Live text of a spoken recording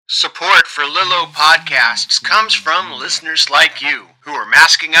Support for Lilo Podcasts comes from listeners like you who are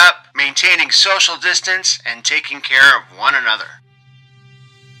masking up, maintaining social distance, and taking care of one another.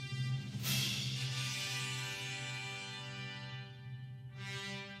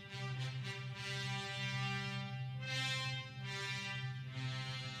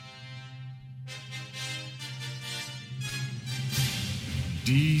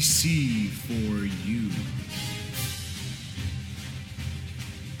 DC for you.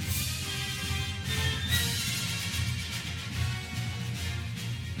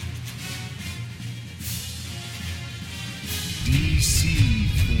 DC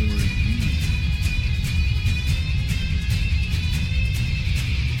for you.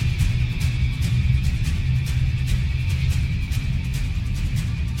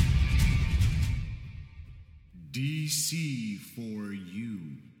 DC for you.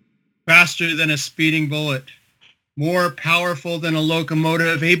 Faster than a speeding bullet, more powerful than a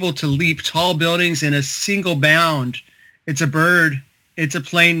locomotive, able to leap tall buildings in a single bound. It's a bird. It's a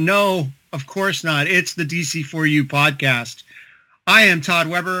plane. No, of course not. It's the DC4U podcast. I am Todd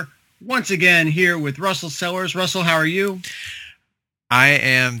Weber, once again here with Russell Sellers. Russell, how are you? I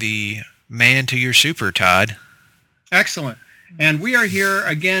am the man to your super, Todd. Excellent. And we are here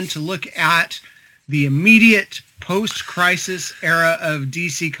again to look at the immediate post-crisis era of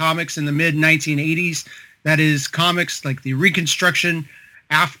DC Comics in the mid-1980s. That is comics like the reconstruction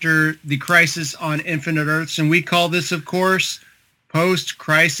after the crisis on Infinite Earths. And we call this, of course,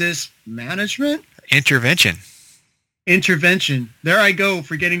 post-crisis management? Intervention. There I go,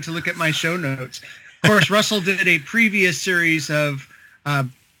 forgetting to look at my show notes. Of course, Russell did a previous series of,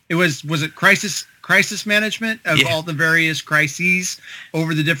 was it crisis management of all the various crises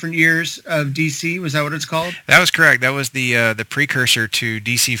over the different years of DC? Was that what it's called? That was correct. That was the precursor to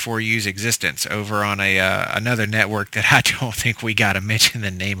DC4U's existence over on another network that I don't think we got to mention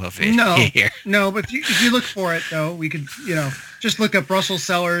the name of it here. No, but if you look for it, though, we could, just look up Russell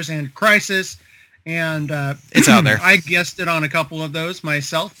Sellers and Crisis, and it's out there. I guessed it on a couple of those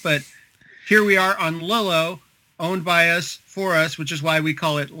myself, but here we are on Lilo, owned by us, for us, which is why we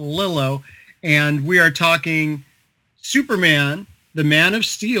call it Lilo. And we are talking Superman, the Man of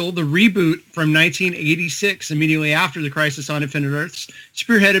Steel, the reboot from 1986, immediately after the Crisis on Infinite Earths,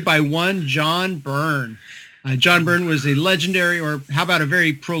 spearheaded by one John Byrne. John Byrne was a legendary, or how about a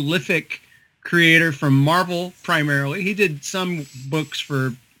very prolific creator from Marvel primarily. He did some books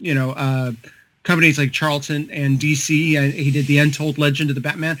for, companies like Charlton and DC. He did the Untold Legend of the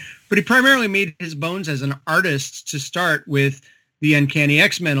Batman. But he primarily made his bones as an artist to start with the Uncanny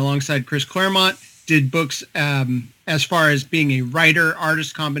X-Men alongside Chris Claremont, did books as far as being a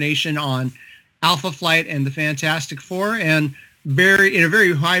writer-artist combination on Alpha Flight and the Fantastic Four, and in a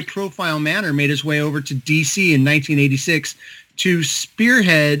very high-profile manner made his way over to DC in 1986 to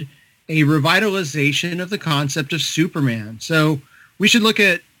spearhead a revitalization of the concept of Superman. So we should look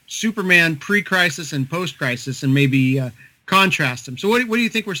at Superman pre-crisis and post-crisis and maybe contrast them. So what do you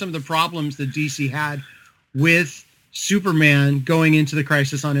think were some of the problems that DC had with Superman going into the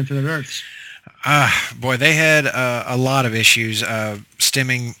Crisis on Infinite Earths? Boy, they had a lot of issues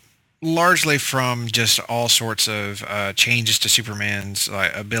stemming largely from just all sorts of changes to Superman's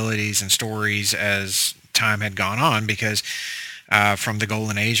abilities and stories as time had gone on, because from the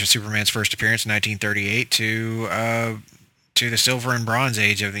golden age of Superman's first appearance in 1938 to the silver and bronze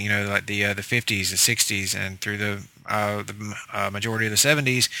age of the 50s, the 60s, and through the majority of the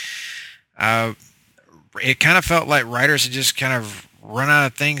 70s, it kind of felt like writers had just kind of run out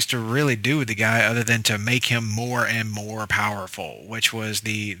of things to really do with the guy other than to make him more and more powerful, which was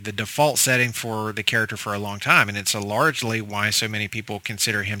the default setting for the character for a long time. And it's largely why so many people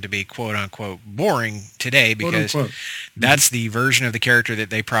consider him to be quote-unquote boring today, because that's the version of the character that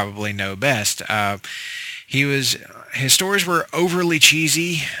they probably know best. His stories were overly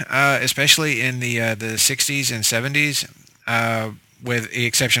cheesy, especially in the 60s and 70s, with the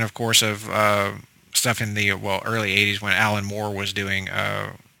exception, of course, of stuff in the early 80s when Alan Moore was doing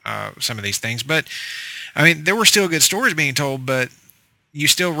some of these things. But I mean, there were still good stories being told, but you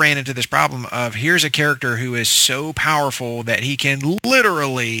still ran into this problem of here's a character who is so powerful that he can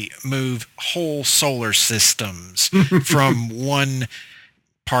literally move whole solar systems from one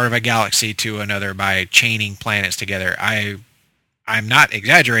part of a galaxy to another by chaining planets together. I'm not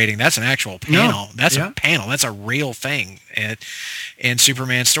exaggerating. That's an actual panel. A panel. That's a real thing in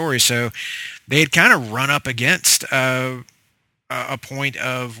Superman stories. So they had kind of run up against a point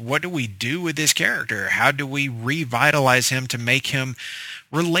of, what do we do with this character? How do we revitalize him to make him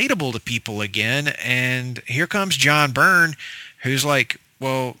relatable to people again? And here comes John Byrne, who's like,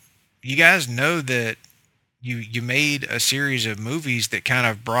 well, you guys know that you made a series of movies that kind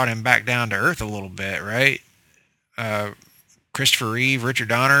of brought him back down to earth a little bit, right? Christopher Reeve, Richard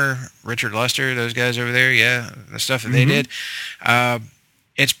Donner, Richard Lester, those guys over there, yeah, the stuff that they did.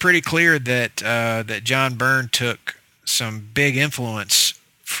 It's pretty clear that that John Byrne took some big influence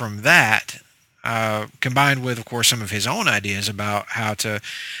from that, combined with, of course, some of his own ideas about how to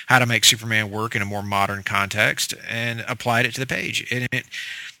make Superman work in a more modern context, and applied it to the page.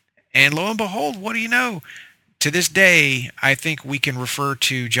 And lo and behold, what do you know? To this day, I think we can refer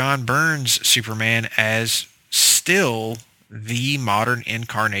to John Byrne's Superman as still the modern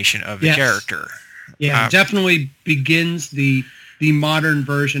incarnation of the character. Yeah, definitely begins the modern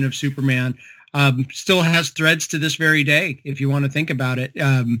version of Superman. Still has threads to this very day, if you want to think about it,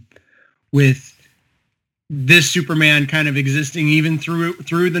 with this Superman kind of existing even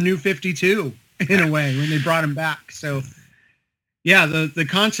through the New 52 in a way when they brought him back. So yeah, the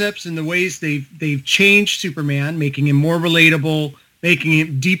concepts and the ways they've changed Superman, making him more relatable, making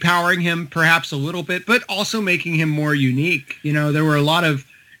him, depowering him perhaps a little bit, but also making him more unique. You know, there were a lot of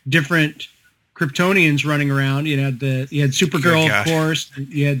different Kryptonians running around. You had Supergirl, of course.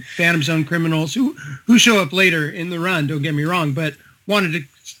 You had Phantom Zone criminals who show up later in the run. Don't get me wrong, but wanted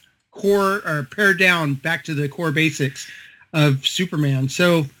to pare down back to the core basics of Superman.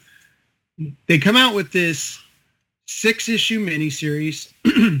 So they come out with this 6-issue miniseries,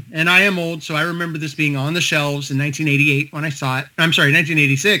 and I am old, so I remember this being on the shelves in 1988 when I saw it. I'm sorry,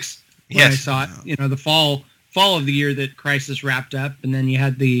 1986 when I saw it. You know, the fall of the year that Crisis wrapped up, and then you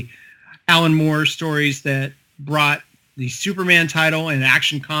had the Alan Moore stories that brought the Superman title and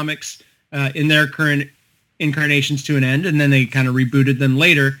Action Comics in their current incarnations to an end, and then they kind of rebooted them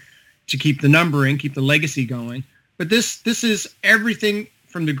later to keep the numbering, keep the legacy going. But this is everything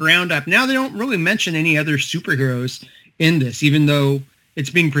from the ground up. Now they don't really mention any other superheroes in this, even though it's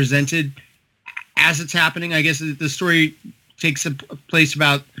being presented as it's happening. I guess the story takes place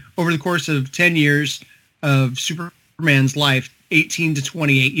about over the course of 10 years of Superman's life, 18 to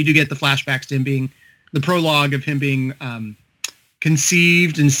 28. You do get the flashbacks to him being the prologue of him being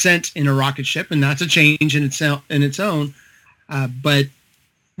conceived and sent in a rocket ship, and that's a change in its own. But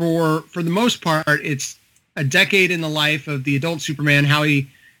for the most part, it's a decade in the life of the adult Superman, how he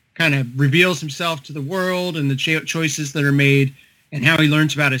kind of reveals himself to the world and the choices that are made, and how he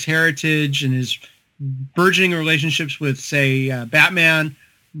learns about his heritage and his burgeoning relationships with, say, Batman,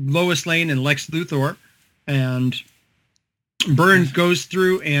 Lois Lane, and Lex Luthor. And Byrne goes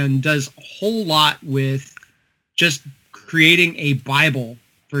through and does a whole lot with just creating a Bible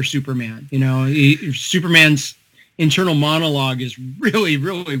for Superman. You know, Superman's internal monologue is really,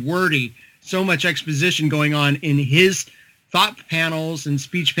 really wordy. So much exposition going on in his thought panels and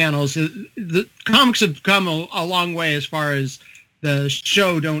speech panels. The comics have come a long way as far as the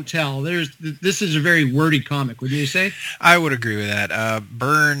show don't tell. This is a very wordy comic, would you say? I would agree with that.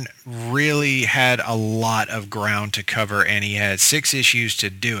 Byrne really had a lot of ground to cover, and he had 6 issues to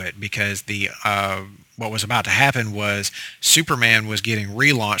do it, because what was about to happen was Superman was getting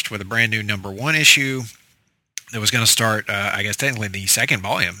relaunched with a brand new #1 issue that was going to start, I guess, technically the second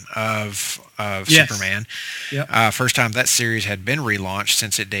volume of Superman. Yep. First time that series had been relaunched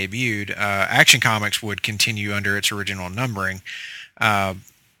since it debuted. Action Comics would continue under its original numbering.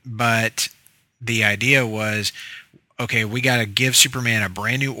 But the idea was, okay, we got to give Superman a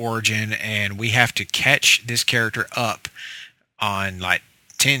brand new origin, and we have to catch this character up on, like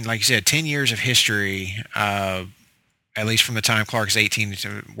you said, 10 years of history, at least from the time Clark's 18 to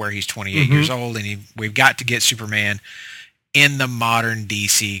where he's 28 years old, and we've got to get Superman in the modern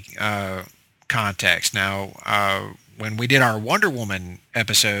DC context. Now, when we did our Wonder Woman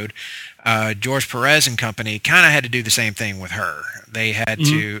episode, George Perez and company kind of had to do the same thing with her. They had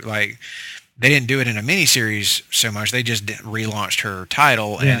to, they didn't do it in a miniseries so much. They just relaunched her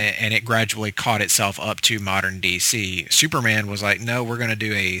title, and it gradually caught itself up to modern DC. Superman was like, no, we're going to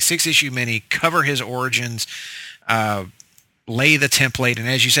do a 6-issue mini, cover his origins, lay the template, and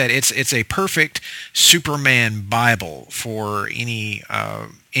as you said, it's a perfect Superman Bible for any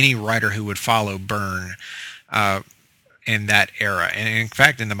writer who would follow Byrne in that era. And in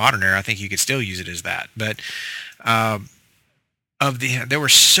fact, in the modern era, I think you could still use it as that. But there were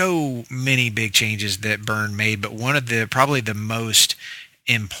so many big changes that Byrne made, but one of probably the most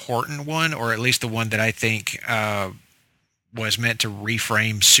important one, or at least the one that I think was meant to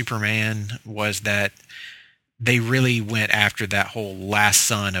reframe Superman, was that they really went after that whole last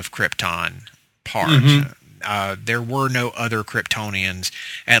son of Krypton part. There were no other Kryptonians,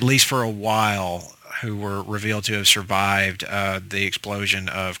 at least for a while, who were revealed to have survived the explosion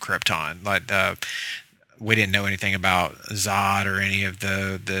of Krypton. Like we didn't know anything about Zod or any of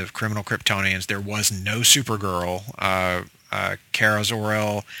the criminal Kryptonians. There was no Supergirl. Kara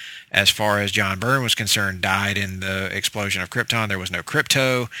Zor-El, as far as John Byrne was concerned, died in the explosion of Krypton. There was no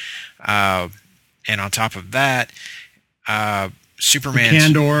Krypto. And on top of that, Superman...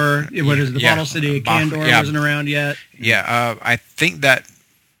 Kandor, what is it, the Bottle City of Kandor wasn't around yet. Yeah, I think that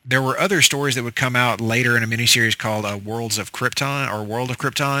there were other stories that would come out later in a miniseries called Worlds of Krypton or World of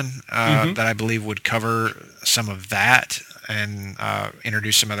Krypton that I believe would cover some of that and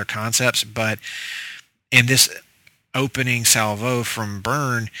introduce some other concepts. But in this opening salvo from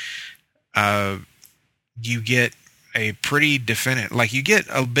Byrne, you get a pretty definite, like you get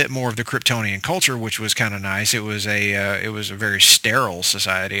a bit more of the Kryptonian culture, which was kind of nice. It was a very sterile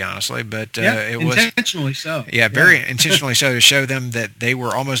society, honestly, but it was intentionally so. Yeah, very intentionally so, to show them that they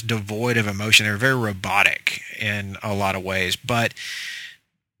were almost devoid of emotion. They were very robotic in a lot of ways, but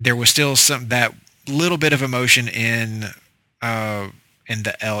there was still that little bit of emotion in the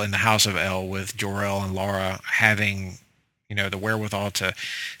House of El, with Jor-El and Lara having, the wherewithal to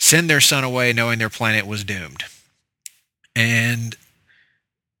send their son away, knowing their planet was doomed. And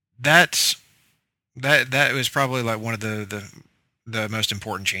that was probably like one of the most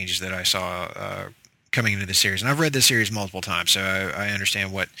important changes that I saw coming into the series. And I've read this series multiple times, so I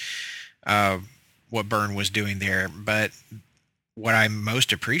understand what Byrne was doing there. But what I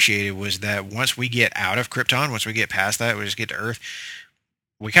most appreciated was that once we get out of Krypton, once we get past that, we just get to Earth,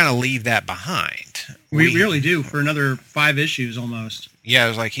 we kind of leave that behind. We really do, for another 5 issues almost. Yeah, it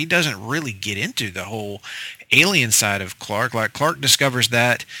was like he doesn't really get into the whole alien side of Clark. Like, Clark discovers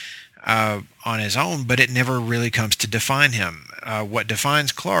that on his own, but it never really comes to define him. What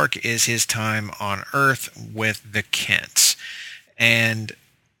defines Clark is his time on Earth with the Kents. And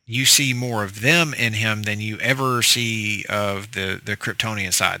you see more of them in him than you ever see of the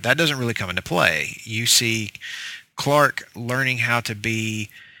Kryptonian side. That doesn't really come into play. You see Clark learning how to be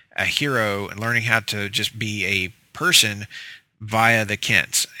a hero and learning how to just be a person via the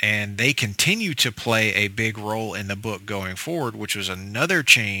Kents, and they continue to play a big role in the book going forward, which was another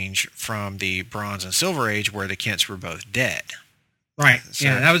change from the Bronze and Silver Age, where the Kents were both dead. Right. So,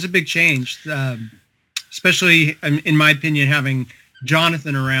 yeah, that was a big change, especially in my opinion, having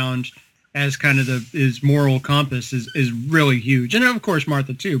Jonathan around as kind of his moral compass is really huge, and of course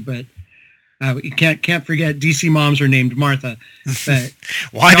Martha too, but. You can't forget DC moms are named Martha. But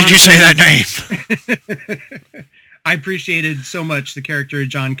why did you say that name? I appreciated so much the character of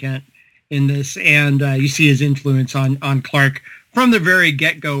John Kent in this, and you see his influence on Clark from the very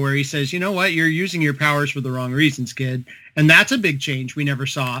get-go, where he says, you know what, you're using your powers for the wrong reasons, kid. And that's a big change we never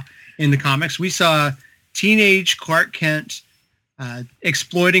saw in the comics. We saw teenage Clark Kent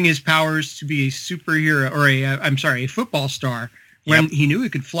exploiting his powers to be a superhero, or a football star. When he knew he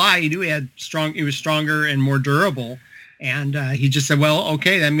could fly, he knew he was stronger and more durable, and he just said, "Well,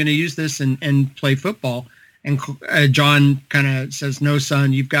 okay, I'm going to use this and play football." And John kind of says, "No,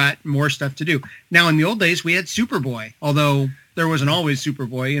 son, you've got more stuff to do." Now, in the old days, we had Superboy, although there wasn't always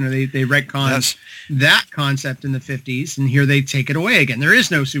Superboy. They retconned that concept in the 50s, and here they take it away again. There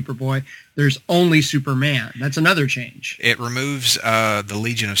is no Superboy. There's only Superman. That's another change. It removes the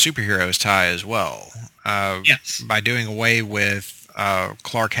Legion of Superheroes tie as well. Yes. By doing away with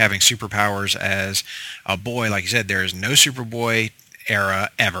Clark having superpowers as a boy. Like you said, there is no Superboy era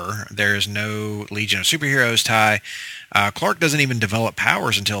ever. There is no Legion of Superheroes tie. Clark doesn't even develop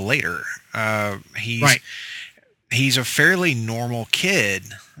powers until later. He's a fairly normal kid,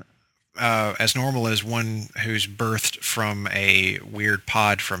 as normal as one who's birthed from a weird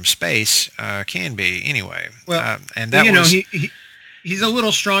pod from space can be anyway. Well, and that he's a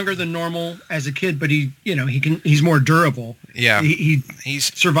little stronger than normal as a kid, but he's more durable. Yeah, he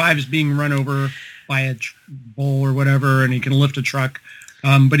survives being run over by a bull or whatever, and he can lift a truck.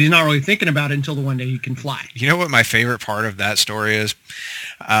 But he's not really thinking about it until the one day he can fly. You know what my favorite part of that story is?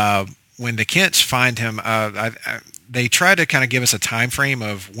 When the Kents find him, they try to kind of give us a time frame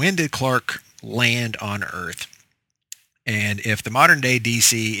of when did Clark land on Earth. And if the modern day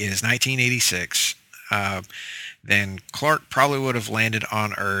DC is 1986, then Clark probably would have landed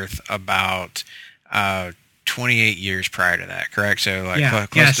on Earth about 28 years prior to that, correct? So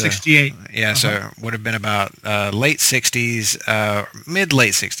close to 68. Yeah, so it would have been about late 60s,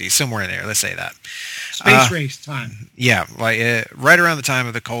 mid-late 60s, somewhere in there, let's say that. Space race time. Yeah, right around the time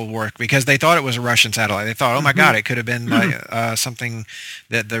of the Cold War, because they thought it was a Russian satellite. They thought, oh my God, it could have been something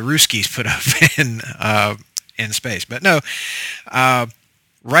that the Ruskies put up in space. But no,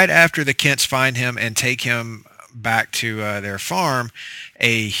 right after the Kents find him and take him back to their farm,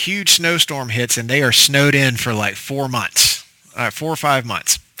 a huge snowstorm hits, and they are snowed in for like 4 months, 4 or 5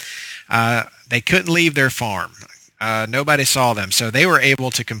 months. they couldn't leave their farm. Nobody saw them, so they were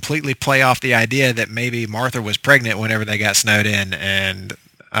able to completely play off the idea that maybe Martha was pregnant whenever they got snowed in, and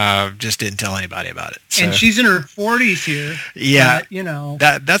just didn't tell anybody about it. So, and she's in her 40s here. Yeah, but, you know,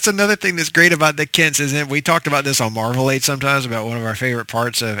 that's another thing that's great about the Kents, isn't it? We talked about this on Marvel Age sometimes about one of our favorite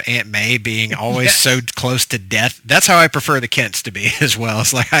parts of Aunt May being always so close to death. That's how I prefer the Kents to be as well.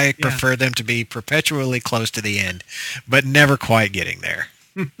 It's like I prefer them to be perpetually close to the end, but never quite getting there.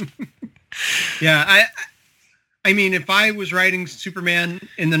 Yeah, I mean, if I was writing Superman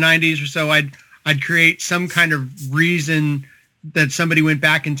in the 90s or so, I'd create some kind of reason that somebody went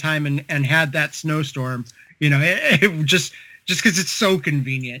back in time and had that snowstorm. You know, it just because it's so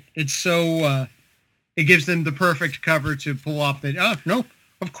convenient. It's so it gives them the perfect cover to pull off that. Oh no,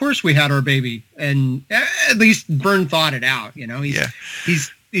 of course we had our baby, and at least Byrne thought it out. You know,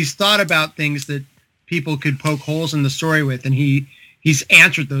 he's thought about things that people could poke holes in the story with, and he's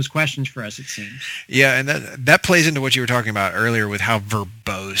answered those questions for us, it seems. Yeah, and that plays into what you were talking about earlier with how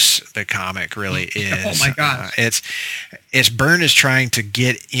verbose the comic really is. Oh my gosh. It's Byrne is trying to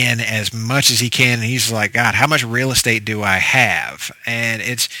get in as much as he can, and he's like, God, how much real estate do I have? And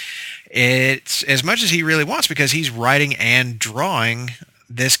it's as much as he really wants, because he's writing and drawing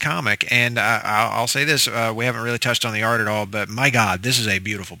this comic. And I'll say this, we haven't really touched on the art at all, but my God, this is a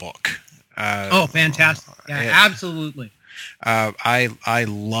beautiful book. Fantastic. Yeah, absolutely. I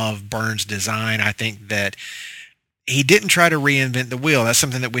love Byrne's design. I think that he didn't try to reinvent the wheel. That's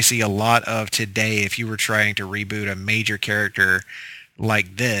something that we see a lot of today. If you were trying to reboot a major character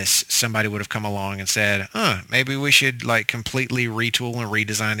like this, somebody would have come along and said, maybe we should like completely retool and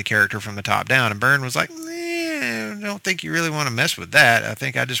redesign the character from the top down. And Byrne was like, I don't think you really want to mess with that. I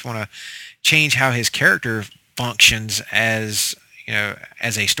think I just want to change how his character functions as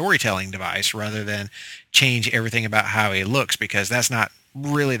a storytelling device rather than change everything about how he looks, because that's not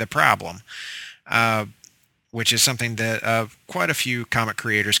really the problem, which is something that quite a few comic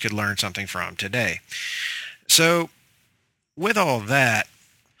creators could learn something from today. So with all that,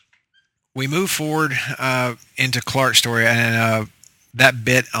 we move forward into Clark's story, and that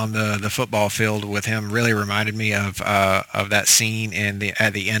bit on the football field with him really reminded me of that scene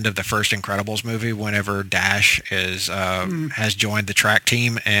at the end of the first Incredibles movie, whenever Dash has joined the track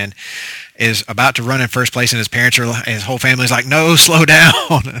team and is about to run in first place, and his whole family's like, no, slow down.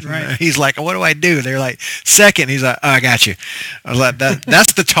 Right. He's like, what do I do? They're like, second. He's like, I got you.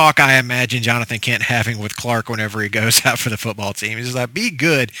 That's the talk I imagine Jonathan Kent having with Clark whenever he goes out for the football team. He's like, be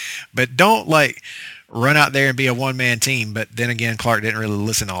good, but don't like run out there and be a one-man team. But then again, Clark didn't really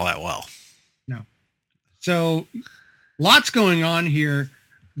listen all that well. No. So lots going on here.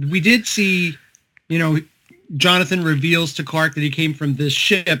 We did see, Jonathan reveals to Clark that he came from this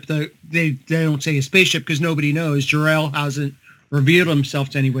ship. They don't say a spaceship because nobody knows. Jor-El hasn't revealed himself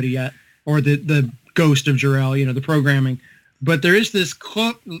to anybody yet, or the ghost of Jor-El, the programming. But there is this,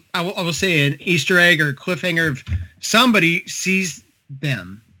 I will say, an Easter egg or cliffhanger of somebody sees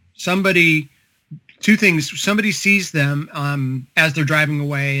them. Two things. Somebody sees them as they're driving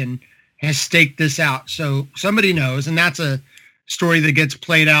away and has staked this out. So somebody knows, and that's a story that gets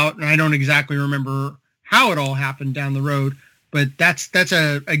played out, and I don't exactly remember how it all happened down the road, but that's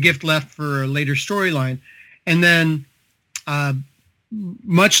a gift left for a later storyline. And then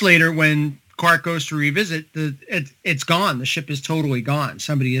much later, when Clark goes to revisit, it's gone. The ship is totally gone.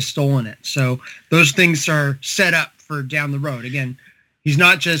 Somebody has stolen it. So those things are set up for down the road. Again, he's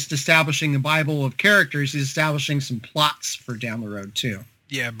not just establishing a Bible of characters, he's establishing some plots for down the road too.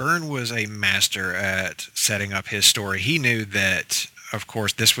 Yeah, Byrne was a master at setting up his story. He knew that, of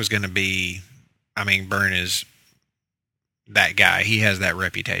course, this was going to be, Byrne is that guy. He has that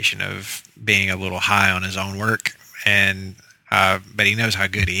reputation of being a little high on his own work, and but he knows how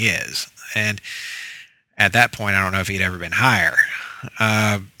good he is. And at that point, I don't know if he'd ever been higher.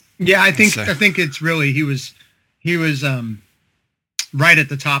 Yeah, I think it's really he was right at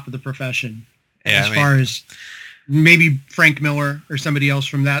the top of the profession, far as maybe Frank Miller or somebody else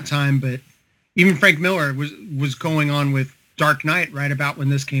from that time. But even Frank Miller was going on with Dark Knight right about when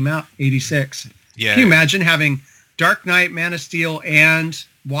this came out, 86. Yeah. Can you imagine having Dark Knight, Man of Steel, and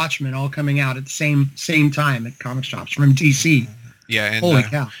Watchmen all coming out at the same time at comic shops from DC? Yeah, and holy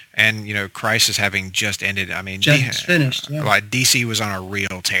cow! And Crisis having just ended. Just finished. Yeah. Like DC was on a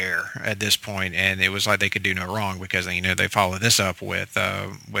real tear at this point, and it was like they could do no wrong because they followed this up with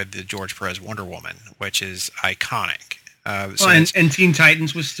the George Perez Wonder Woman, which is iconic. And Teen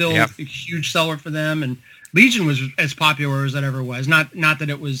Titans was still a huge seller for them, and Legion was as popular as it ever was. Not that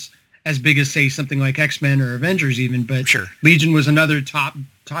it was as big as, say, something like X-Men or Avengers even, but Sure. Legion was another top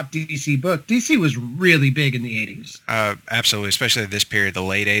DC book. DC was really big in the 80s. Absolutely, especially this period, the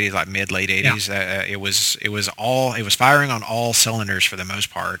late 80s, like mid-late 80s. Yeah. It was firing on all cylinders for the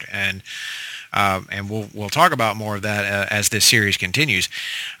most part, and we'll talk about more of that as this series continues.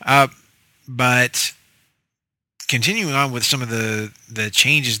 But continuing on with some of the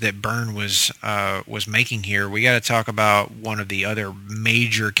changes that Byrne was making here, we got to talk about one of the other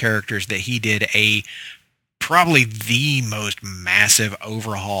major characters that he did probably the most massive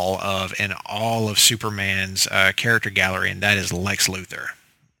overhaul of in all of Superman's character gallery, and that is Lex Luthor.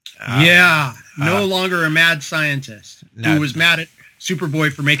 No longer a mad scientist who was mad at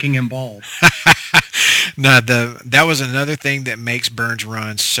Superboy for making him bald. No, that was another thing that makes Byrne's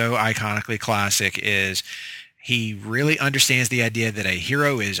run so iconically classic is he really understands the idea that a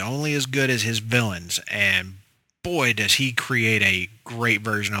hero is only as good as his villains, and boy, does he create a great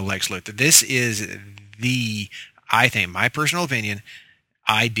version of Lex Luthor. This is I think, my personal opinion,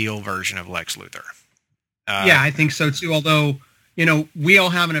 ideal version of Lex Luthor. I think so too. Although, we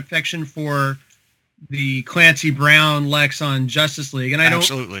all have an affection for the Clancy Brown Lex on Justice League, and I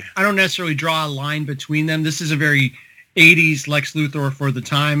don't necessarily draw a line between them. This is a very 80s Lex Luthor for the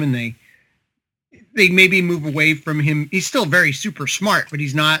time, and they maybe move away from him. He's still very super smart, but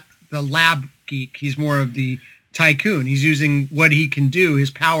he's not the lab geek. He's more of the tycoon. He's using what he can do,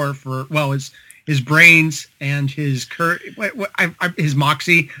 his power for, his brains and his his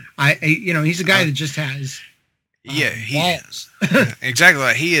moxie. He's a guy that just has balls.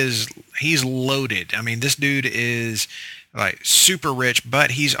 Exactly. He's loaded. I mean, this dude is like super rich,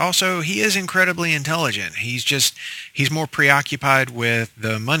 but he is incredibly intelligent. He's more preoccupied with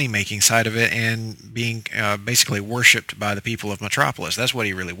the money making side of it and being basically worshipped by the people of Metropolis. That's what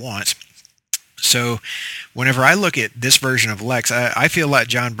he really wants. So whenever I look at this version of Lex, I feel like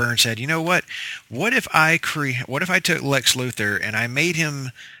John Byrne said, you know what? What if I took Lex Luthor and I made him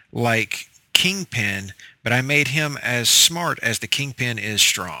like Kingpin, but I made him as smart as the Kingpin is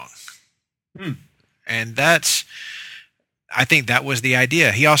strong? And I think that was the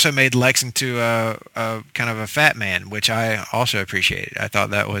idea. He also made Lex into a kind of a fat man, which I also appreciated. I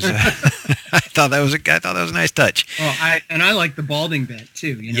thought that was a nice touch. Well, I like the balding bit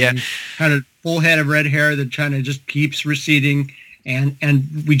too. Yeah. Kind of full head of red hair that kind of just keeps receding, and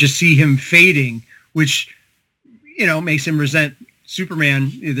we just see him fading, which makes him resent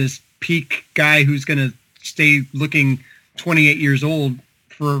Superman, this peak guy who's going to stay looking 28 years old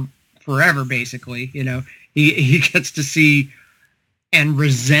for forever, basically. He gets to see and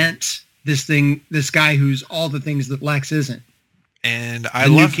resent this guy who's all the things that Lex isn't. And I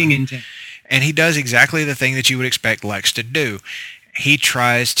love King in Town. And he does exactly the thing that you would expect Lex to do. He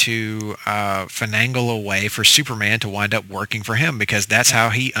tries to finagle a way for Superman to wind up working for him because that's how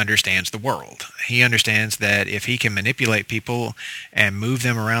he understands the world. He understands that if he can manipulate people and move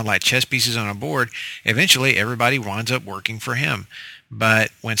them around like chess pieces on a board, eventually everybody winds up working for him.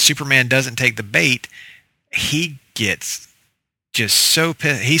 But when Superman doesn't take the bait, he gets just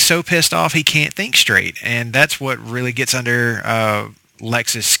he's so pissed off he can't think straight. And that's what really gets under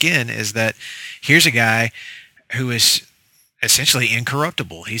Lex's skin, is that here's a guy who is essentially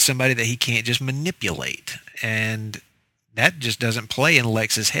incorruptible. He's somebody that he can't just manipulate. And that just doesn't play in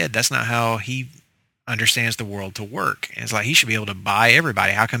Lex's head. That's not how he understands the world to work. And it's like he should be able to buy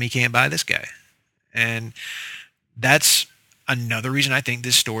everybody. How come he can't buy this guy? And that's another reason I think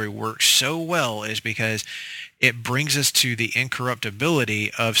this story works so well, is because it brings us to the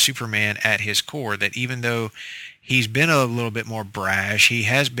incorruptibility of Superman at his core, that even though he's been a little bit more brash, he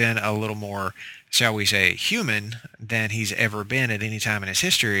has been a little more, shall we say, human than he's ever been at any time in his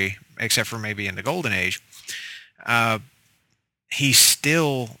history, except for maybe in the Golden Age. He's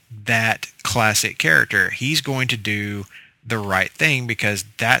still that classic character. He's going to do the right thing because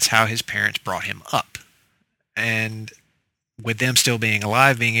that's how his parents brought him up. And with them still being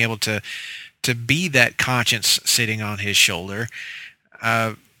alive, being able to be that conscience sitting on his shoulder,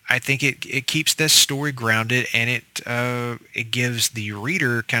 I think it keeps this story grounded, and it gives the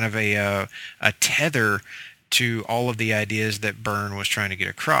reader kind of a tether to all of the ideas that Byrne was trying to get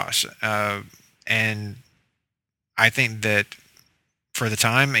across. And I think that for the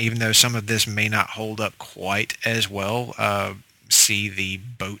time, even though some of this may not hold up quite as well, see the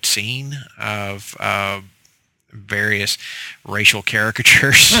boat scene of various racial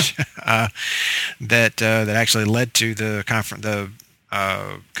caricatures that actually led to the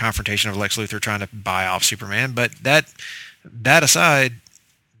confrontation of Lex Luthor trying to buy off Superman. But that aside,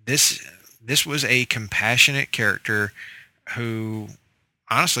 this was a compassionate character who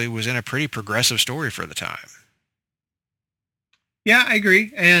honestly was in a pretty progressive story for the time. Yeah, I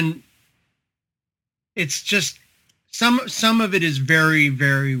agree. And it's just some of it is very,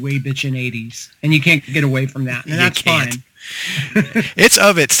 very way bitchin' 80s, and you can't get away from that, and that's fine. It's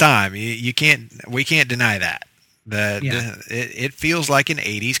of its time. We can't deny that. Yeah. It feels like an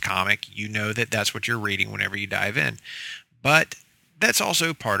 80s comic. You know that's what you're reading whenever you dive in. But that's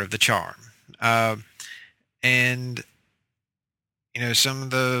also part of the charm. And some of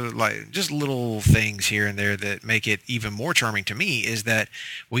the just little things here and there that make it even more charming to me is that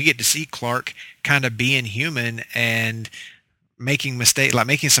we get to see Clark kind of being human and making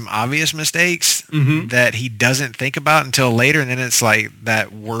some obvious mistakes that he doesn't think about until later, and then it's like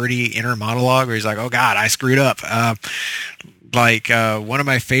that wordy inner monologue where he's like, "Oh God, I screwed up." One of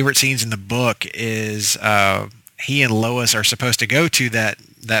my favorite scenes in the book is he and Lois are supposed to go to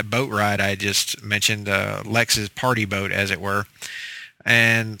that boat ride I just mentioned, Lex's party boat, as it were.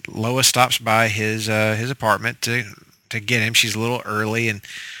 And Lois stops by his apartment to get him. She's a little early, and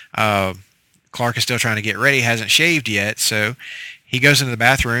Clark is still trying to get ready, hasn't shaved yet, so he goes into the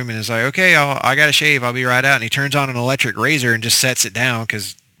bathroom and is like, "Okay, I got to shave. I'll be right out." And he turns on an electric razor and just sets it down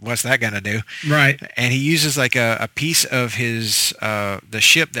because what's that going to do? Right. And he uses like a piece of his the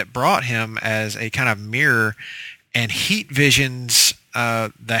ship that brought him as a kind of mirror, and heat visions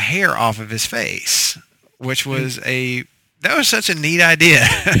the hair off of his face, which was that was such a neat idea.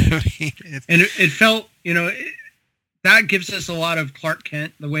 And it felt, that gives us a lot of Clark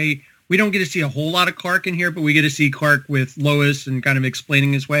Kent, the way we don't get to see a whole lot of Clark in here, but we get to see Clark with Lois and kind of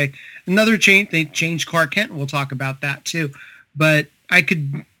explaining his way. Another change, they changed Clark Kent, and we'll talk about that too. But I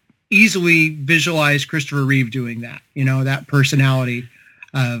could easily visualize Christopher Reeve doing that, that personality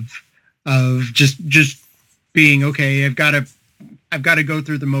of just being, okay, I've got to go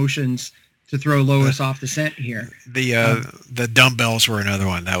through the motions to throw Lois off the scent here. The dumbbells were another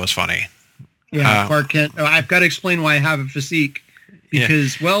one that was funny. Yeah, Clark Kent. I've got to explain why I have a physique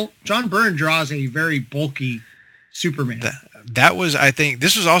because, John Byrne draws a very bulky Superman. That was, I think,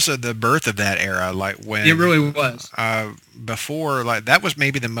 this was also the birth of that era. Like when it really was. Before, that was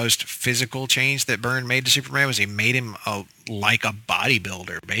maybe the most physical change that Byrne made to Superman. Was he made him like a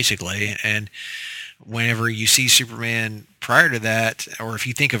bodybuilder, basically, and whenever you see Superman prior to that, or if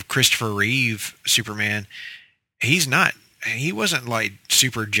you think of Christopher Reeve Superman, he wasn't like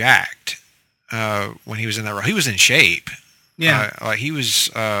super jacked when he was in that role. He was in shape. Yeah. He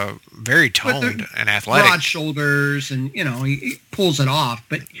was very toned and athletic. Broad shoulders, and, he pulls it off.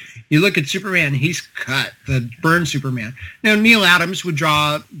 But you look at Superman, he's cut, the Byrne Superman. Now, Neil Adams would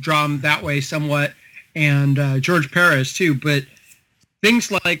draw him that way somewhat, and George Paris too. But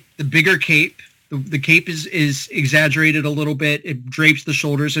things like the bigger cape, the cape is exaggerated a little bit. It drapes the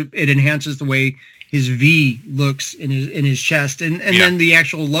shoulders. It enhances the way his V looks in his chest, and then the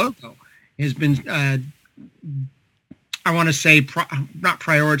actual logo has been, I want to say, not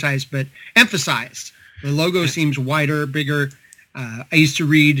prioritized, but emphasized. The logo seems wider, bigger. I used to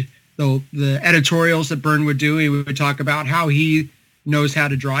read the editorials that Byrne would do. He would talk about how he knows how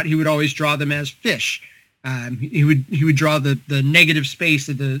to draw it. He would always draw them as fish. He would draw the negative space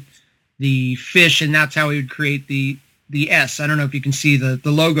of the fish, and that's how he would create the S. I don't know if you can see the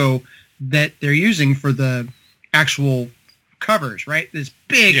logo that they're using for the actual covers, right? This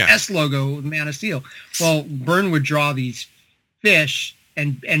big S logo with Man of Steel. Well, Byrne would draw these fish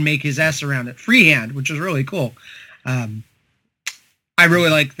and make his S around it freehand, which is really cool. I really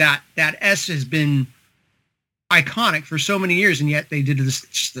like that. That S has been iconic for so many years, and yet they did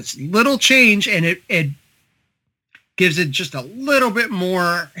this little change, and it gives it just a little bit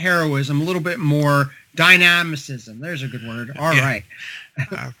more heroism, a little bit more dynamicism. There's a good word. All right.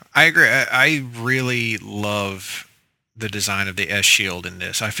 I agree. I really love the design of the S shield in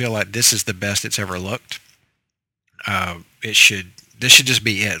this. I feel like this is the best it's ever looked. This should just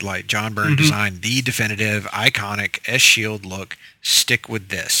be it. Like John Byrne designed the definitive, iconic S shield look. Stick with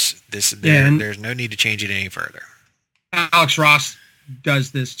this. There's no need to change it any further. Alex Ross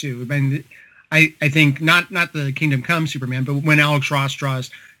does this too. I mean, I think not the Kingdom Come Superman, but when Alex Ross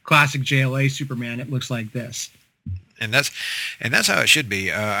draws classic JLA Superman, it looks like this. And that's how it should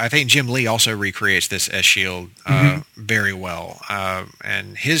be. I think Jim Lee also recreates this S shield very well.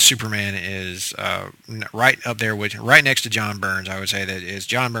 And his Superman is right up there right next to John Byrne's. I would say that is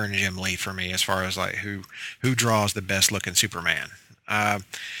John Byrne and Jim Lee for me as far as like who draws the best looking Superman. But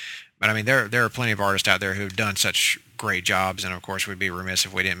I mean, there are plenty of artists out there who've done such great jobs, and of course, we'd be remiss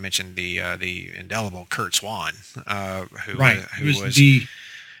if we didn't mention the indelible Curt Swan, who was the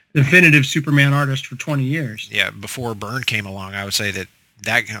definitive Superman artist for 20 years. Yeah, before Byrne came along, I would say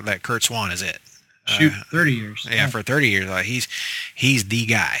that Curt Swan is it. 30 years. Yeah, for 30 years, like he's the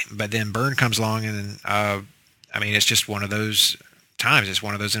guy. But then Byrne comes along, and I mean, it's just one of those times it's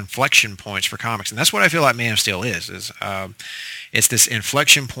one of those inflection points for comics, and that's what I feel like Man of Steel is it's this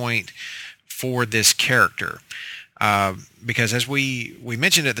inflection point for this character. Because as we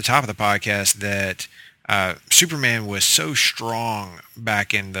mentioned at the top of the podcast that Superman was so strong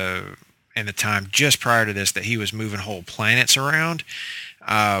back in the time just prior to this that he was moving whole planets around.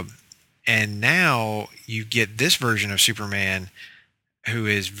 And now you get this version of Superman who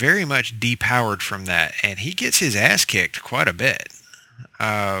is very much depowered from that, and he gets his ass kicked quite a bit.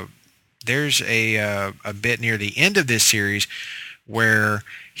 There's a bit near the end of this series where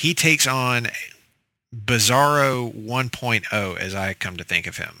he takes on Bizarro 1.0, as I come to think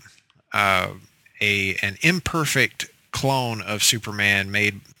of him. An imperfect clone of Superman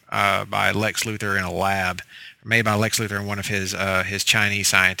made by Lex Luthor in a lab, made by Lex Luthor and one of his Chinese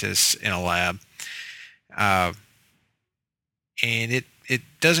scientists in a lab. And it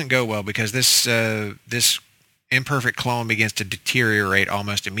doesn't go well because this imperfect clone begins to deteriorate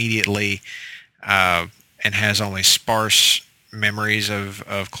almost immediately, and has only sparse memories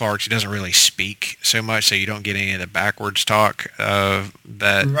of Clark's. He doesn't really speak so much, so you don't get any of the backwards talk that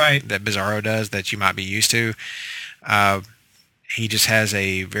Bizarro does that you might be used to. He just has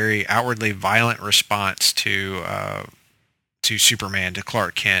a very outwardly violent response to Superman, to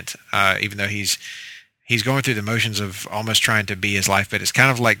Clark Kent, even though he's going through the motions of almost trying to be his life, but it's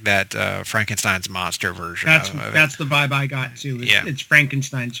kind of like that Frankenstein's monster version. That's the vibe I got too. It's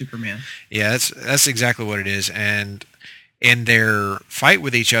Frankenstein Superman. Yeah, that's exactly what it is. And in their fight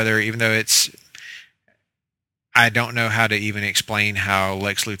with each other, even though I don't know how to even explain how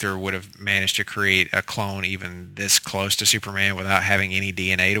Lex Luthor would have managed to create a clone even this close to Superman without having any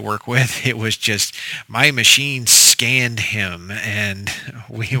DNA to work with. It was just, my machine scanned him and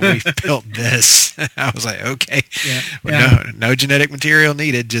we built this. I was like, okay, no genetic material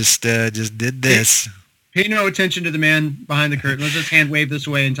needed. Just did this. Pay no attention to the man behind the curtain. Let's just hand wave this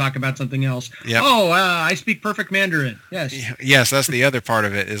away and talk about something else. Yep. I speak perfect Mandarin. Yes. Yes, that's the other part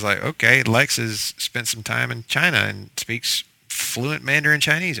of it is like, okay, Lex has spent some time in China and speaks fluent Mandarin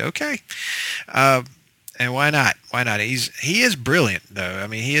Chinese. Okay. And why not? Why not? He is brilliant, though. I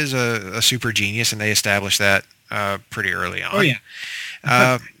mean, he is a super genius, and they established that pretty early on. Oh,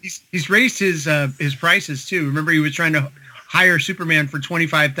 yeah. He's raised his prices, too. Remember, he was trying to hire Superman for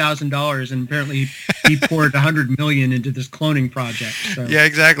 $25,000, and apparently he poured $100 million into this cloning project. So. Yeah,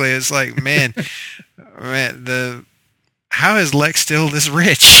 exactly. It's like, man, how is Lex still this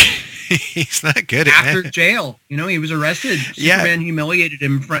rich? He's not good at after jail. He was arrested. Superman humiliated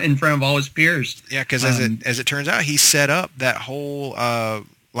him in front of all his peers. Yeah, because as it turns out, he set up that whole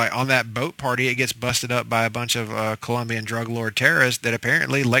like on that boat party. It gets busted up by a bunch of Colombian drug lord terrorists. That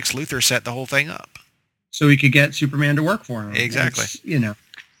apparently Lex Luthor set the whole thing up. So he could get Superman to work for him. Exactly. In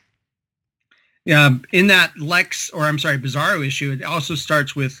that Bizarro issue, it also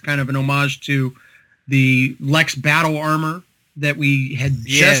starts with kind of an homage to the Lex battle armor that we had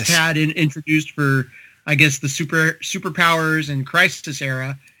just had introduced for, I guess, the superpowers and Crisis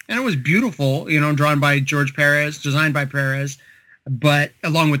era. And it was beautiful, drawn by George Perez, designed by Perez, but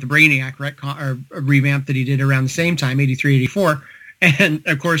along with the Brainiac revamp that he did around the same time, 83, 84. And,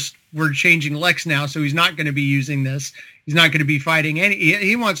 of course, we're changing Lex now, so he's not going to be using this. He's not going to be fighting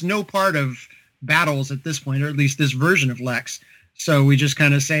he wants no part of battles at this point, or at least this version of Lex. So we just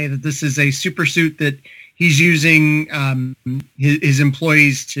kind of say that this is a super suit that he's using his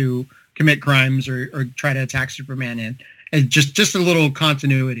employees to commit crimes or try to attack Superman in. And just a little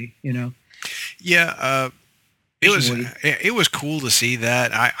continuity, Yeah, it was cool to see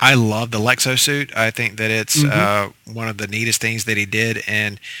that. I love the Lexo suit. I think that it's one of the neatest things that he did.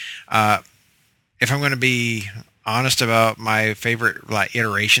 And if I'm going to be honest about my favorite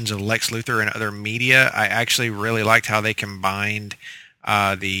iterations of Lex Luthor in other media, I actually really liked how they combined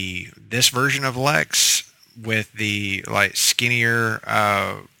this version of Lex with the skinnier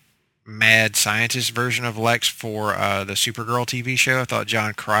mad scientist version of Lex for the Supergirl TV show. I thought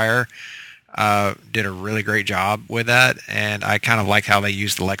John Cryer did a really great job with that, and I kind of like how they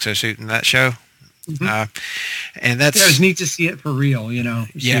used the Lexo suit in that show. And it was neat to see it for real,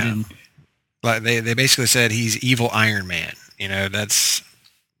 Yeah, like they basically said he's evil Iron Man.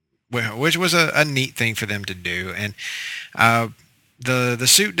 Which was a neat thing for them to do, and the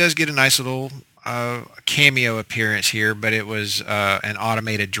suit does get a nice little cameo appearance here, but it was an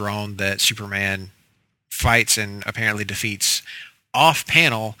automated drone that Superman fights and apparently defeats off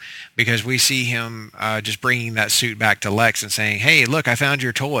panel, because we see him just bringing that suit back to Lex and saying, "Hey, look, I found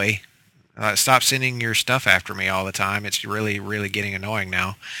your toy. Stop sending your stuff after me all the time. It's really, really getting annoying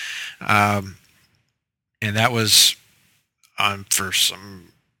now." And that was for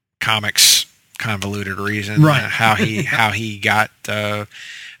some comics convoluted reason, Right. how he got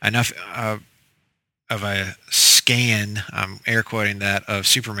enough of a scan, I'm air quoting that, of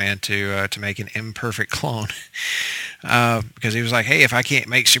Superman to make an imperfect clone. Because he was like, hey, if I can't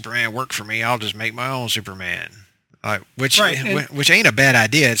make Superman work for me, I'll just make my own Superman. Which ain't a bad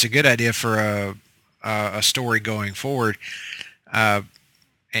idea. It's a good idea for a story going forward.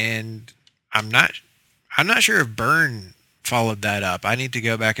 And I'm not sure if Byrne followed that up. I need to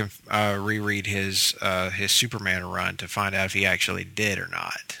go back and reread his Superman run to find out if he actually did or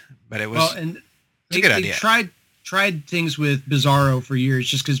not. But it was it's a good idea. Tried things with Bizarro for years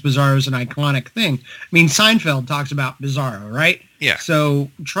just because Bizarro is an iconic thing. I mean, Seinfeld talks about Bizarro, right? Yeah. So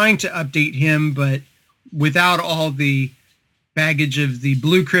trying to update him, but without all the baggage of the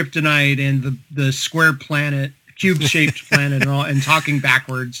blue kryptonite and the square planet, cube-shaped planet, and all, and talking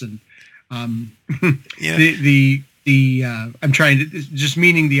backwards, and Yeah. I'm trying to just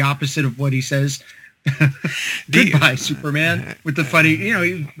meaning the opposite of what he says. Goodbye, Superman, with the funny,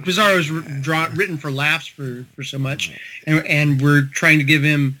 Bizarro's written for laughs for so much, and we're trying to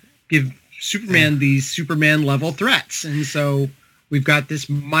give Superman these Superman level threats, and so we've got this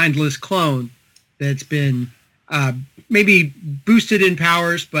mindless clone that's been maybe boosted in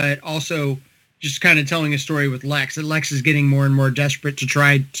powers, but also just kind of telling a story with Lex. That Lex is getting more and more desperate to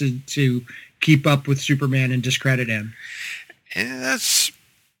try to keep up with Superman and discredit him. And that's,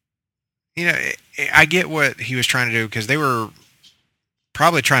 I get what he was trying to do, because they were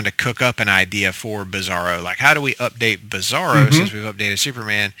probably trying to cook up an idea for Bizarro. Like, how do we update Bizarro since we've updated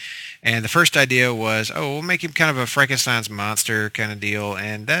Superman? And the first idea was, we'll make him kind of a Frankenstein's monster kind of deal.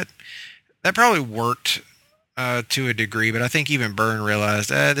 And that probably worked to a degree, but I think even Byrne realized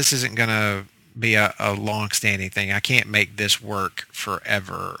this isn't going to be a long-standing thing. I can't make this work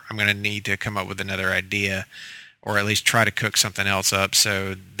forever. I'm going to need to come up with another idea, or at least try to cook something else up.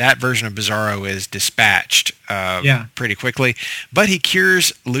 So that version of Bizarro is dispatched pretty quickly. But he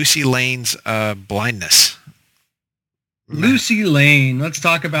cures Lucy Lane's blindness. Lucy Lane. Let's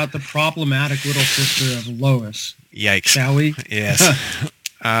talk about the problematic little sister of Lois. Yikes. Shall we? Yes.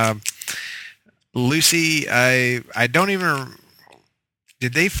 Lucy, I don't even...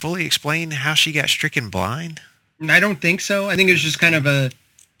 Did they fully explain how she got stricken blind? I don't think so. I think it was just kind of a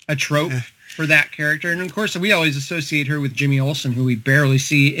trope for that character. And of course, we always associate her with Jimmy Olsen, who we barely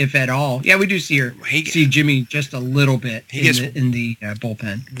see, if at all. Yeah, we do see her. See Jimmy just a little bit in the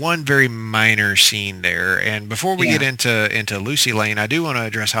bullpen. One very minor scene there. And before we get into Lucy Lane, I do want to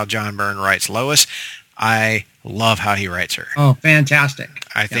address how John Byrne writes Lois. I love how he writes her. Oh, fantastic.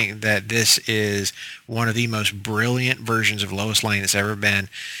 I think that this is one of the most brilliant versions of Lois Lane that's ever been.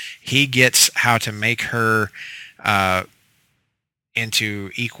 He gets how to make her into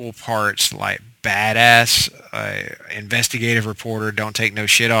equal parts like badass, investigative reporter, don't take no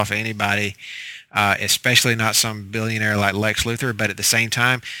shit off of anybody, especially not some billionaire like Lex Luthor, but at the same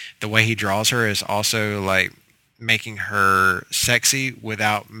time, the way he draws her is also like making her sexy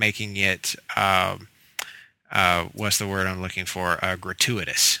without making it... what's the word I'm looking for?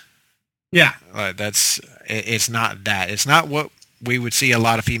 Gratuitous. Yeah. It's not that. It's not what we would see a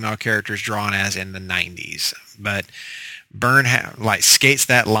lot of female characters drawn as in the 90s. But Byrne skates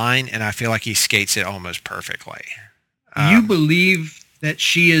that line, and I feel like he skates it almost perfectly. You believe that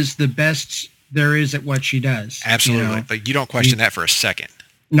she is the best there is at what she does. Absolutely. But you don't question that for a second.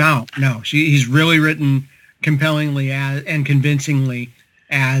 No. He's really written compellingly and convincingly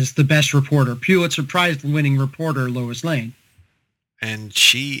as the best reporter, Pulitzer Prize-winning reporter Lois Lane. And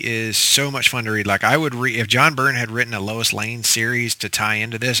she is so much fun to read. Like, I would read, if John Byrne had written a Lois Lane series to tie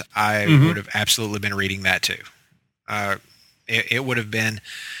into this, I would have absolutely been reading that too. It would have been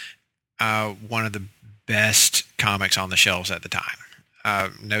one of the best comics on the shelves at the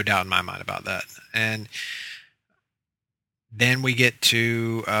time. No doubt in my mind about that. And then we get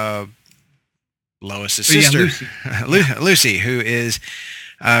to Lois's sister, Lucy, who is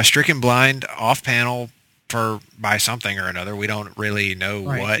stricken blind off panel by something or another. We don't really know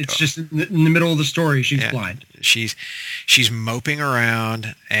what. It's just in the middle of the story. She's blind. She's moping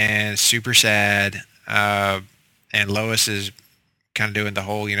around and super sad. And Lois is kind of doing the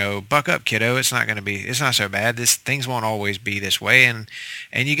whole, buck up, kiddo. It's not so bad. Things won't always be this way. And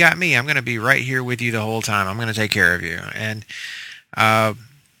you got me. I'm going to be right here with you the whole time. I'm going to take care of you. And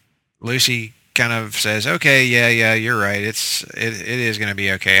Lucy kind of says, okay, yeah, you're right. It is going to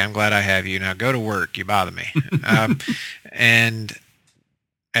be okay. I'm glad I have you. Now go to work. You bother me. And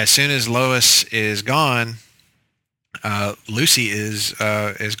as soon as Lois is gone, Lucy is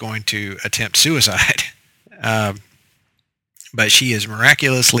going to attempt suicide. But she is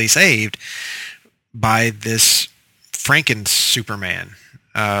miraculously saved by this Franken Superman.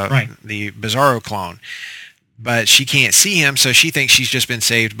 the Bizarro clone. But she can't see him, so she thinks she's just been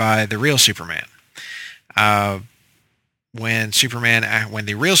saved by the real Superman. When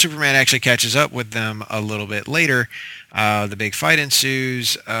the real Superman actually catches up with them a little bit later, the big fight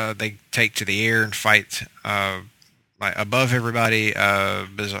ensues. They take to the air and fight like above everybody.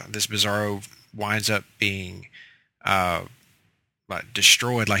 This Bizarro winds up being like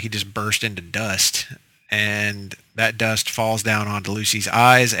destroyed, like he just burst into dust, and that dust falls down onto Lucy's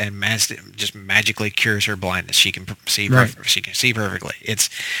eyes and just magically cures her blindness. She can see. She can see perfectly.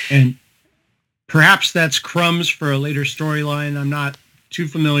 And perhaps that's crumbs for a later storyline. I'm not too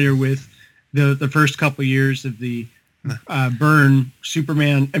familiar with the first couple years of the Byrne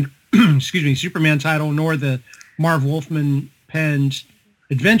Superman, Superman title, nor the Marv Wolfman penned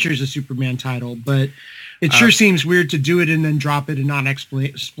Adventures of Superman title, but it sure seems weird to do it and then drop it and not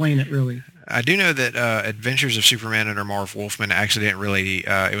explain it, really. I do know that Adventures of Superman under Marv Wolfman actually didn't really...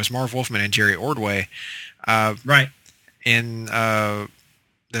 it was Marv Wolfman and Jerry Ordway. Right. There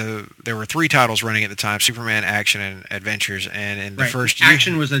were 3 titles running at the time: Superman, Action, and Adventures. And in the first year,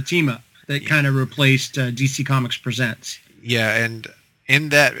 Action was a team up that kind of replaced DC Comics Presents. Yeah, and in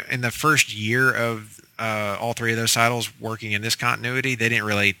the first year of all 3 of those titles working in this continuity, they didn't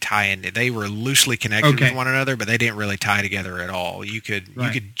really tie in. They were loosely connected with one another, but they didn't really tie together at all. You could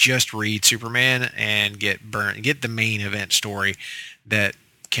just read Superman and get the main event story that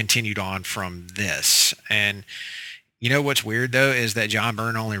continued on from this. And you know what's weird, though, is that John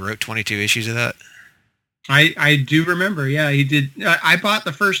Byrne only wrote 22 issues of that. I do remember. Yeah, he did. I bought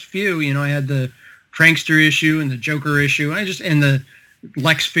the first few. I had the Prankster issue and the Joker issue. And the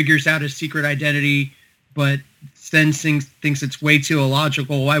Lex figures out his secret identity, but then thinks it's way too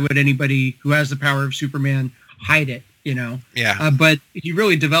illogical. Why would anybody who has the power of Superman hide it? Yeah. But he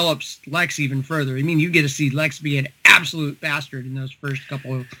really develops Lex even further. I mean, you get to see Lex be an absolute bastard in those first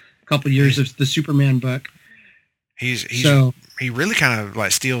couple years of the Superman book. He really kind of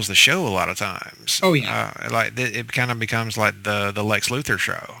like steals the show a lot of times. Oh yeah. It kind of becomes like the Lex Luthor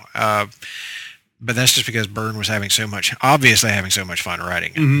show. But that's just because Byrne was obviously having so much fun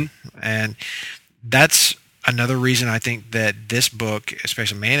writing it. Mm-hmm. And that's another reason I think that this book,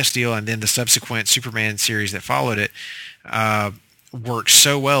 especially Man of Steel and then the subsequent Superman series that followed it, works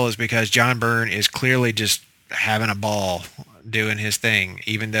so well, is because John Byrne is clearly just having a ball doing his thing,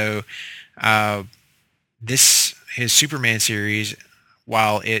 even though his Superman series,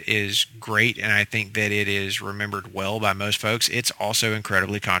 while it is great and I think that it is remembered well by most folks, it's also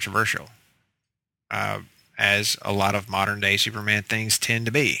incredibly controversial, as a lot of modern day Superman things tend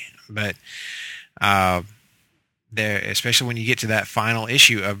to be. But especially when you get to that final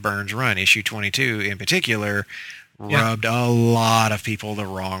issue of Byrne's run, issue 22 in particular, rubbed a lot of people the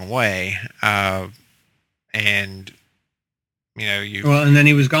wrong way. And and then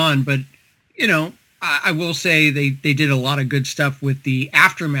he was gone, but I will say they did a lot of good stuff with the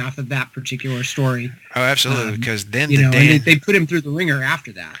aftermath of that particular story. Oh, absolutely, because then they put him through the ringer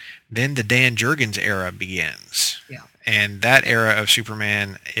after that. Then the Dan Jurgens era begins. Yeah. And that era of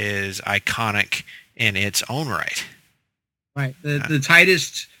Superman is iconic in its own right. Right. The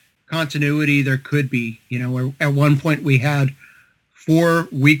tightest continuity there could be, where at one point we had 4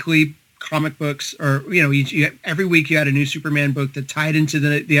 weekly comic books, or, every week you had a new Superman book that tied into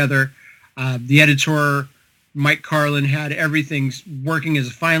the other. The editor, Mike Carlin, had everything working as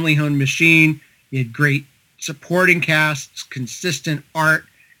a finely honed machine. He had great supporting casts, consistent art.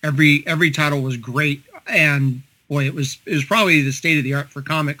 Every title was great, and boy, it was probably the state of the art for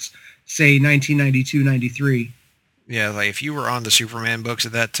comics, say 1992, 93. Yeah, like if you were on the Superman books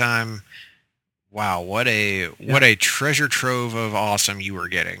at that time, wow, what a treasure trove of awesome you were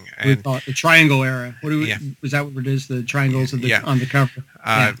getting. And the Triangle era. Was that what it is? The triangles on the cover.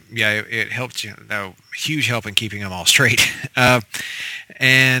 It helped you. Huge help in keeping them all straight.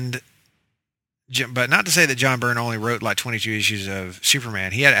 But not to say that John Byrne only wrote like 22 issues of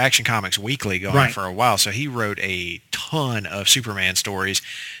Superman. He had Action Comics Weekly going for a while, so he wrote a ton of Superman stories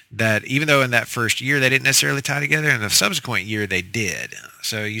that, even though in that first year they didn't necessarily tie together, in the subsequent year they did.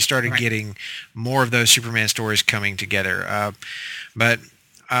 So you started getting more of those Superman stories coming together. But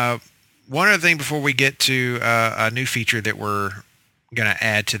one other thing before we get to a new feature that we're going to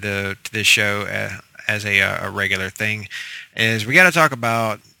add to this show as a regular thing is we got to talk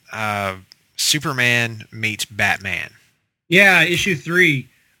about Superman meets Batman. Yeah, issue 3.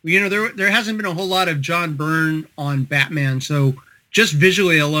 There hasn't been a whole lot of John Byrne on Batman, so just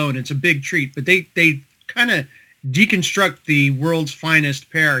visually alone, it's a big treat. But they kind of deconstruct the world's finest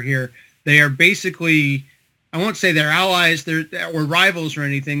pair here. They are basically, I won't say they're allies, or rivals or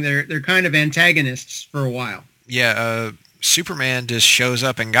anything. They're kind of antagonists for a while. Yeah, Superman just shows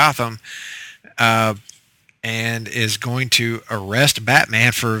up in Gotham and is going to arrest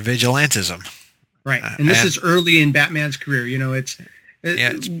Batman for vigilantism. Right. And this is early in Batman's career.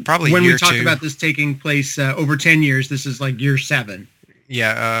 It's probably when year we talk 2. about this taking place over 10 years, this is like year 7.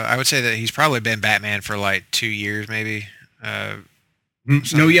 Yeah, I would say that he's probably been Batman for like 2 years, maybe.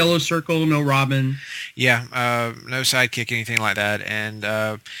 No Yellow Circle, no Robin. Yeah, no sidekick, anything like that.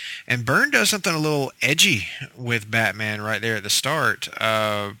 And Byrne does something a little edgy with Batman right there at the start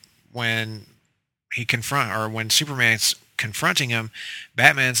when when Superman's confronting him.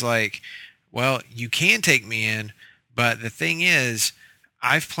 Batman's like, "Well, you can take me in, but the thing is,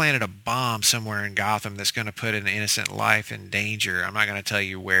 I've planted a bomb somewhere in Gotham that's going to put an innocent life in danger. I'm not going to tell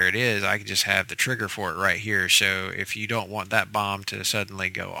you where it is. I can just have the trigger for it right here. So if you don't want that bomb to suddenly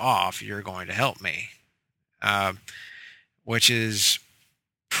go off, you're going to help me." Which is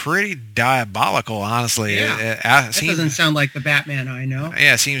pretty diabolical, honestly. Yeah. That doesn't sound like the Batman I know.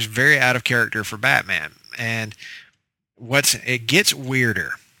 Yeah, it seems very out of character for Batman. And it gets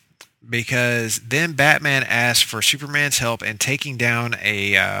weirder, because then Batman asks for Superman's help in taking down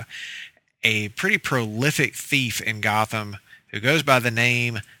a pretty prolific thief in Gotham who goes by the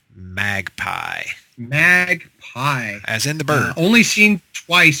name Magpie. Magpie. As in the bird. Only seen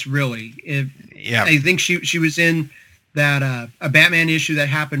twice, really. Yeah. I think she was in that a Batman issue that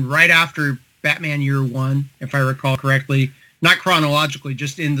happened right after Batman Year 1, if I recall correctly. Not chronologically,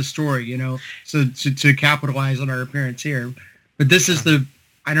 just in the story, so to capitalize on our appearance here. But this is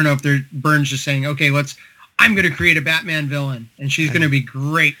I don't know if Byrne's just saying, okay, I'm going to create a Batman villain, and she's going to be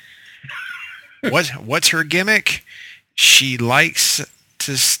great. What's her gimmick? She likes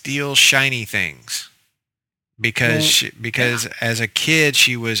to steal shiny things because as a kid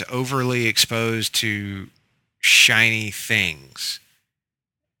she was overly exposed to shiny things,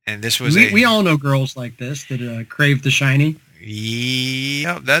 and this was we all know girls like this that crave the shiny.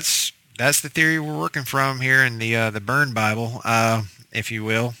 Yeah, that's the theory we're working from here in the Byrne Bible, if you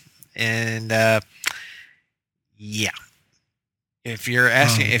will. And yeah, if you're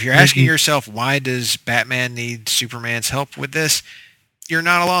asking yourself, why does Batman need Superman's help with this, you're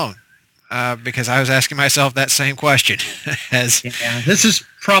not alone, because I was asking myself that same question. This is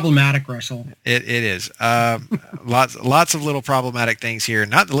problematic, Russell. It is lots of little problematic things here,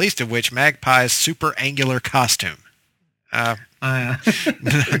 not the least of which Magpie's super angular costume.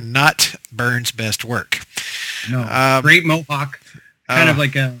 Not Byrne's best work. No, great mohawk. Kind of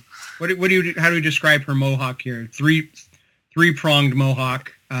like a how do we describe her mohawk here? Three-pronged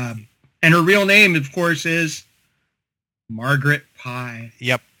mohawk. And her real name, of course, is Margaret Pye.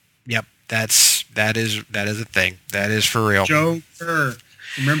 Yep. That is a thing. That is for real. Joe Kerr.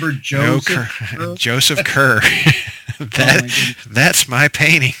 Remember Joseph Kerr? Joseph Kerr. That's my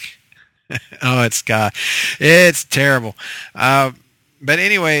painting. Oh, it's terrible. But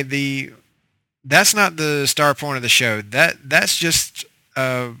anyway, that's not the star point of the show. That's just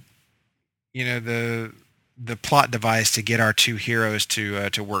the plot device to get our two heroes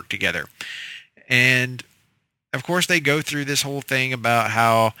to work together. And of course, they go through this whole thing about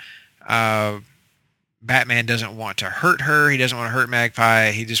how Batman doesn't want to hurt her. He doesn't want to hurt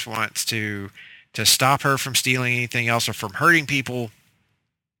Magpie. He just wants to stop her from stealing anything else or from hurting people,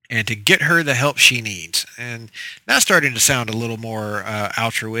 and to get her the help she needs. And that's starting to sound a little more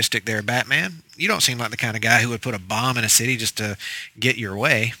altruistic there, Batman. You don't seem like the kind of guy who would put a bomb in a city just to get your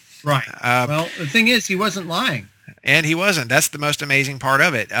way. Right. Well, the thing is, he wasn't lying. And he wasn't. That's the most amazing part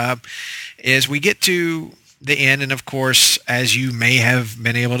of it, is we get to the end, and of course, as you may have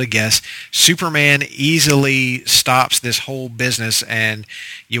been able to guess, Superman easily stops this whole business, and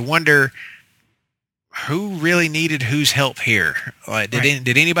you wonder who really needed whose help here.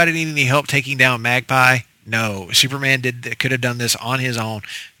 Did anybody need any help taking down Magpie? No. Superman could have done this on his own.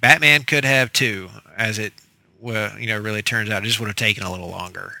 Batman could have too, as it really turns out. It just would have taken a little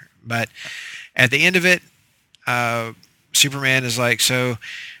longer. But at the end of it, Superman is like,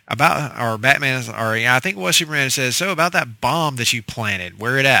 I think it was Superman who says, so about that bomb that you planted,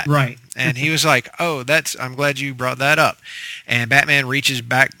 where it at? Right. And he was like, I'm glad you brought that up. And Batman reaches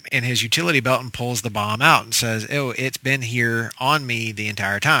back in his utility belt and pulls the bomb out and says, it's been here on me the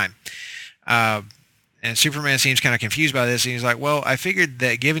entire time. And Superman seems kind of confused by this. And he's like, well, I figured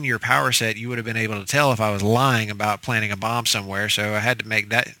that given your power set, you would have been able to tell if I was lying about planting a bomb somewhere. So I had to make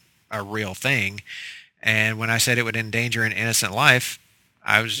that a real thing. And when I said it would endanger an innocent life,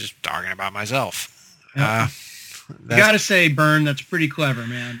 I was just talking about myself. Yep. You got to say, Byrne, that's pretty clever,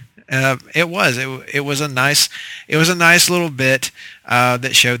 man. It was a nice little bit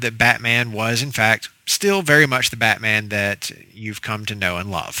that showed that Batman was, in fact, still very much the Batman that you've come to know and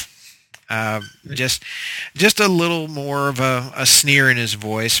love. Just a little more of a sneer in his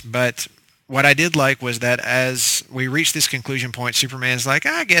voice. But what I did like was that as we reached this conclusion point, Superman's like,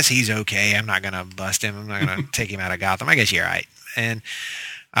 I guess he's okay. I'm not going to bust him. I'm not going to take him out of Gotham. I guess you're right. And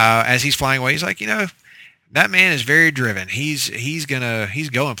as he's flying away, he's like, that man is very driven. He's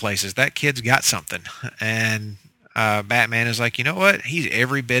going places. That kid's got something. And Batman is like, you know what? He's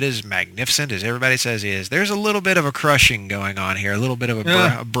every bit as magnificent as everybody says he is. There's a little bit of a crushing going on here, a little bit of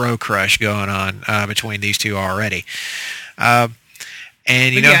a bro crush going on between these two already. And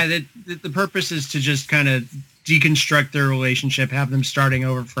the purpose is to just kind of deconstruct their relationship, have them starting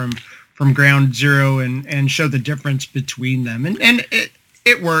over from ground zero, and show the difference between them, and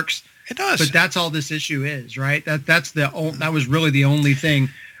it works. It does, but that's all this issue is, right? That was really the only thing.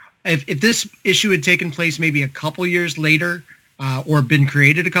 If this issue had taken place maybe a couple years later, or been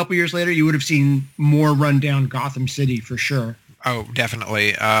created a couple years later, you would have seen more rundown Gotham City for sure. Oh,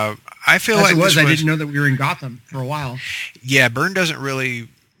 definitely. I feel As like it was, I didn't know that we were in Gotham for a while. Yeah, Byrne doesn't really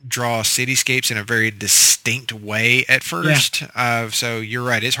draw cityscapes in a very distinct way at first. Yeah. So you're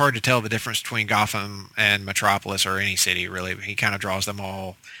right. It's hard to tell the difference between Gotham and Metropolis or any city, really. He kind of draws them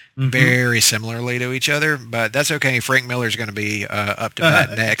all very similarly to each other, but that's okay. Frank Miller's going to be up to bat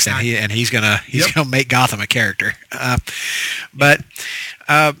next, exactly. and he's gonna make Gotham a character. But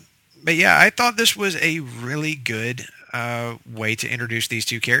yeah, I thought this was a really good way to introduce these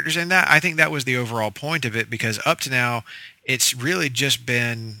two characters, and I think that was the overall point of it, because up to now it's really just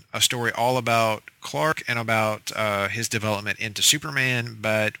been a story all about Clark and about his development into Superman,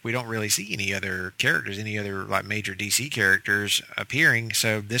 but we don't really see any other characters, any other like major DC characters appearing.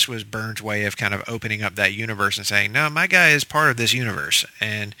 So this was Byrne's way of kind of opening up that universe and saying, no, my guy is part of this universe,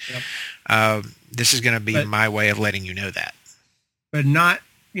 and this is going to be my way of letting you know that. But not,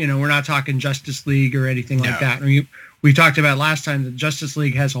 we're not talking Justice League or anything like that. I mean, we talked about last time that Justice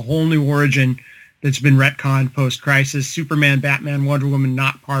League has a whole new origin that's been retconned post-Crisis. Superman, Batman, Wonder Woman,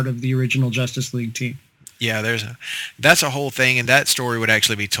 not part of the original Justice League team. Yeah, that's a whole thing, and that story would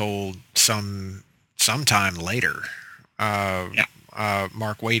actually be told sometime later.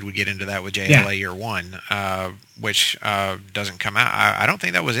 Mark Waid would get into that with JLA Year One, which doesn't come out. I don't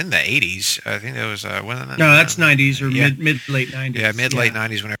think that was in the 80s. I think that was wasn't it? No, that's 90s or mid late 90s. Yeah, late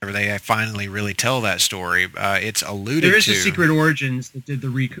 90s. Whenever they finally really tell that story, it's alluded to. There is a Secret Origins that did the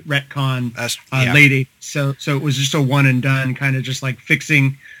retcon late 80s. So it was just a one and done, kind of just like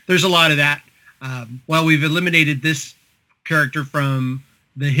fixing. There's a lot of that. Well, we've eliminated this character from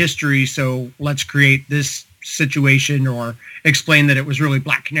the history, so let's create this situation or explain that it was really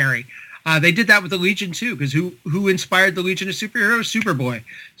Black Canary. They did that with the Legion too, because who inspired the Legion of Superheroes? Superboy.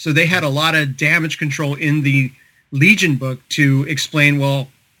 So they had a lot of damage control in the Legion book to explain, well,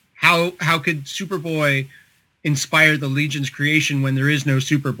 how could Superboy inspire the Legion's creation when there is no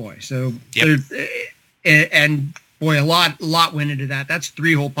Superboy? So and boy, a lot went into that. That's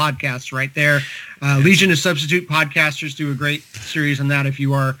 3 whole podcasts right there. Legion of Substitute podcasters do a great series on that. If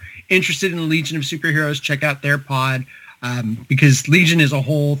you are interested in the Legion of Superheroes, check out their pod, because Legion is a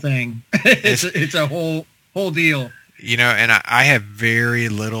whole thing. it's a whole deal. And I have very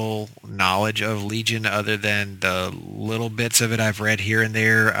little knowledge of Legion other than the little bits of it I've read here and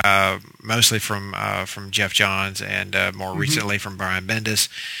there, mostly from Jeff Johns and more recently from Brian Bendis,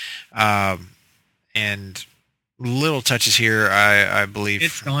 and little touches here. I believe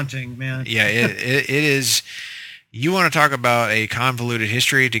it's daunting, man. Yeah, it is. You want to talk about a convoluted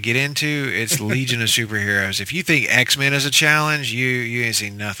history to get into? It's Legion of Superheroes. If you think X-Men is a challenge, you ain't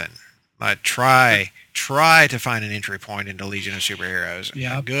seen nothing. Like try to find an entry point into Legion of Superheroes.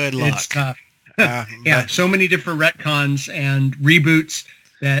 Yeah, good luck. It's tough. So many different retcons and reboots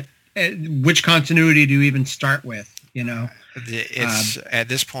that which continuity do you even start with? It's at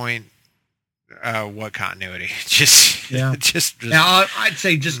this point. What continuity? I'd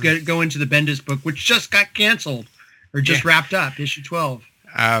say just go into the Bendis book, which just got canceled or just wrapped up, issue 12.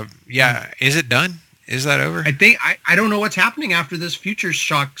 Is it done? Is that over? I think I don't know what's happening after this Future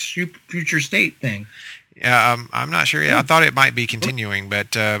State thing. Yeah, I'm not sure. I thought it might be continuing,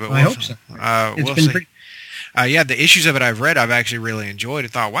 but I hope so. We'll see. The issues of it I've read, I've actually really enjoyed.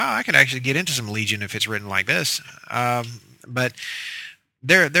 And thought, wow, I could actually get into some Legion if it's written like this. But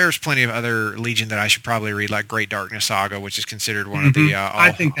there's plenty of other Legion that I should probably read, like Great Darkness Saga, which is considered one of the.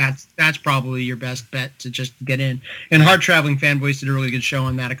 I think that's probably your best bet to just get in. And Hard Traveling Fanboys did a really good show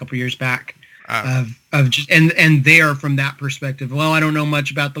on that a couple years back. And they are from that perspective. Well, I don't know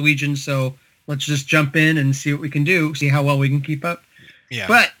much about the Legion, so let's just jump in and see what we can do, see how well we can keep up. Yeah.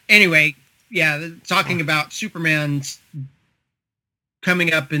 But anyway, talking about Superman's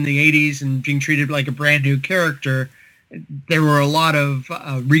coming up in the 80s and being treated like a brand new character. there were a lot of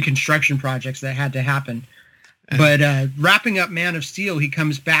reconstruction projects that had to happen. But wrapping up Man of Steel, he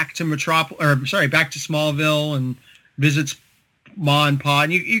comes back to back to Smallville and visits Ma and Pa,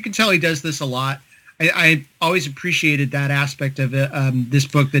 and you can tell he does this a lot. I always appreciated that aspect of it, this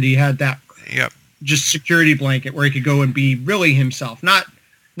book, that he had that just security blanket where he could go and be really himself, not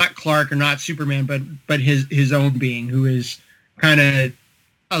Clark or not Superman, but his own being, who is kind of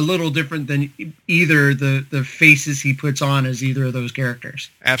a little different than either the faces he puts on as either of those characters.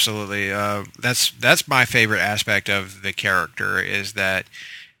 Absolutely. That's my favorite aspect of the character, is that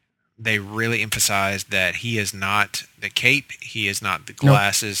they really emphasize that he is not the cape, he is not the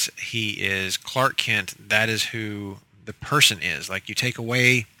glasses, he is Clark Kent. That is who the person is. Like, you take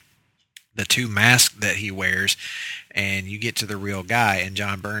away the two masks that he wears and you get to the real guy, and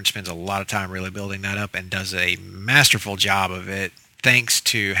John Byrne spends a lot of time really building that up and does a masterful job of it, thanks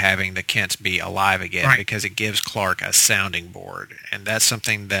to having the Kents be alive again, because it gives Clark a sounding board. And that's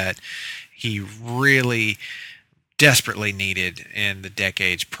something that he really desperately needed in the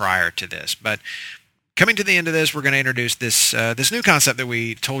decades prior to this. But coming to the end of this, we're going to introduce this new concept that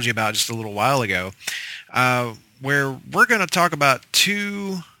we told you about just a little while ago, where we're going to talk about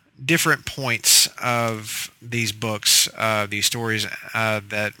two different points of these books, these stories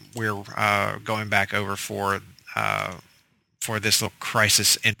that we're going back over for this little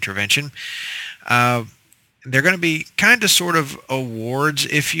crisis intervention. They're going to be kind of sort of awards,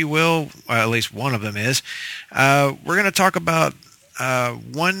 if you will. At least one of them is. We're going to talk about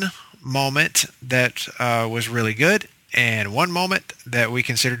one moment that was really good and one moment that we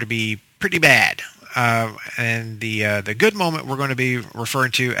consider to be pretty bad. And the good moment we're going to be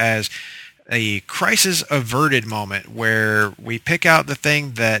referring to as a crisis averted moment, where we pick out the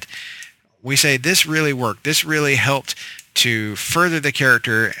thing that we say, this really worked, this really helped to further the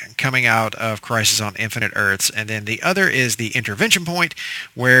character coming out of Crisis on Infinite Earths. And then the other is the intervention point,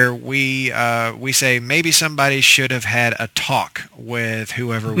 where we say maybe somebody should have had a talk with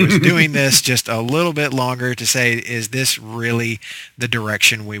whoever was doing this just a little bit longer to say, is this really the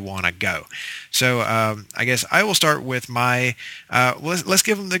direction we want to go? So I guess I will start with my, let's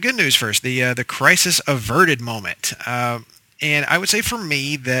give them the good news first, the crisis averted moment. And I would say for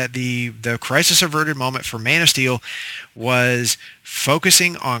me that the crisis averted moment for Man of Steel was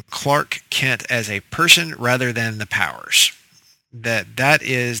focusing on Clark Kent as a person rather than the powers. That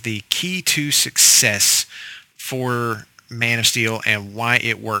is the key to success for Man of Steel, and why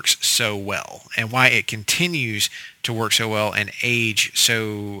it works so well, and why it continues to work so well and age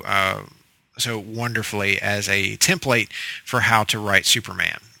so wonderfully as a template for how to write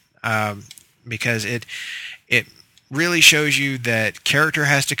Superman. Because it really shows you that character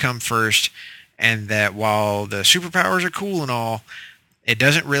has to come first, and that while the superpowers are cool and all, it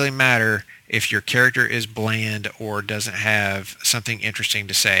doesn't really matter if your character is bland or doesn't have something interesting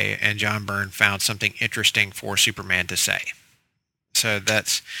to say. And John Byrne found something interesting for Superman to say. So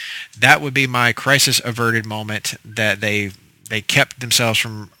that would be my crisis averted moment, that they kept themselves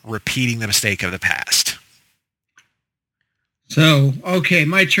from repeating the mistake of the past. So, okay,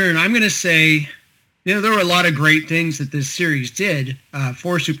 my turn. I'm going to say, there were a lot of great things that this series did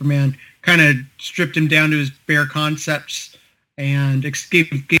for Superman. Kind of stripped him down to his bare concepts and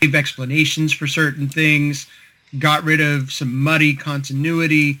gave explanations for certain things. Got rid of some muddy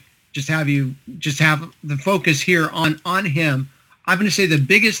continuity. Just have the focus here on him. I'm going to say the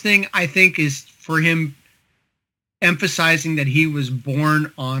biggest thing, I think, is for him emphasizing that he was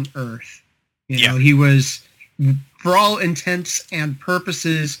born on Earth. He was, for all intents and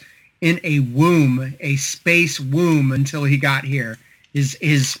purposes, in a womb, a space womb, until he got here.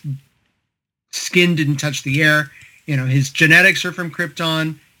 His skin didn't touch the air. His genetics are from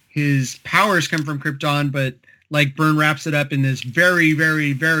Krypton. His powers come from Krypton, but like Byrne wraps it up in this very,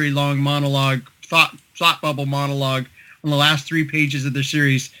 very, very long monologue, thought bubble monologue on the last 3 pages of the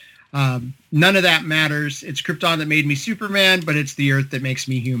series. None of that matters. It's Krypton that made me Superman, but it's the Earth that makes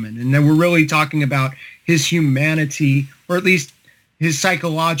me human. And then we're really talking about his humanity, or at least his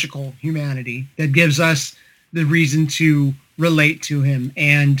psychological humanity, that gives us the reason to relate to him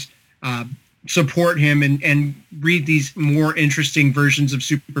and support him and read these more interesting versions of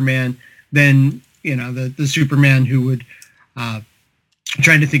Superman than the Superman who would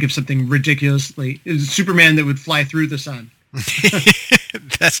trying to think of something ridiculously, Superman that would fly through the sun.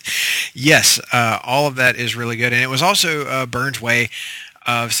 Yes, all of that is really good, and it was also Byrne's way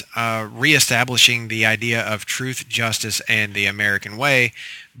of reestablishing the idea of truth, justice, and the American way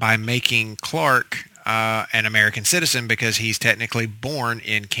by making Clark an American citizen, because he's technically born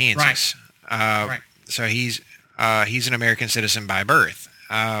in Kansas. Right. So he's an American citizen by birth,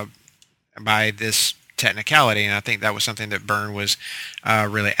 by this technicality, and I think that was something that Byrne was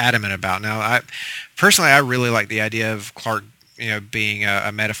really adamant about. Now, I really like the idea of Clark, being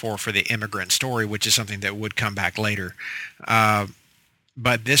a metaphor for the immigrant story, which is something that would come back later.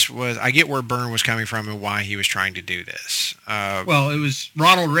 But I get where Byrne was coming from and why he was trying to do this. Well, it was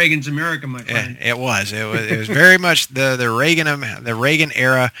Ronald Reagan's America, my friend. It was very much the Reagan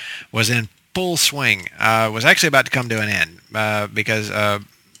era was in full swing. Was actually about to come to an end because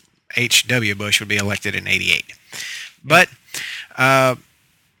H.W. Bush would be elected in '88. But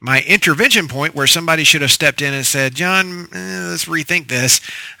my intervention point, where somebody should have stepped in and said, "John, let's rethink this,"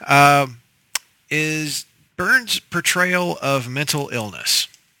 is Byrne's portrayal of mental illness.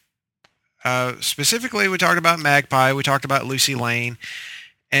 Specifically, we talked about Magpie, we talked about Lucy Lane,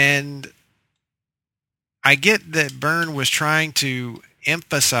 and I get that Byrne was trying to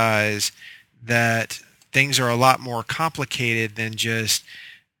emphasize that things are a lot more complicated than just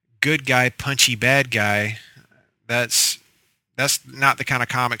good guy, punchy bad guy. That's not the kind of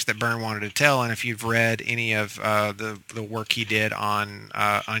comics that Byrne wanted to tell. And if you've read any of the work he did on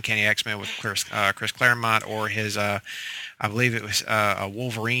Uncanny X-Men with Chris Claremont, or his, I believe it was a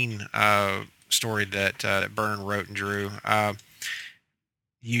Wolverine story that Byrne wrote and drew,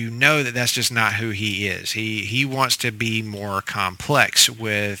 you know that that's just not who he is. He wants to be more complex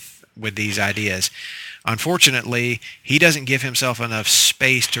with these ideas. Unfortunately, he doesn't give himself enough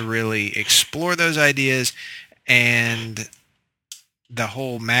space to really explore those ideas, and the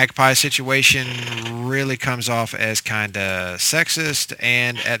whole Magpie situation really comes off as kind of sexist,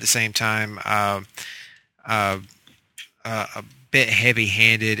 and at the same time a bit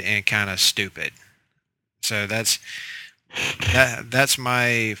heavy-handed and kind of stupid. So that's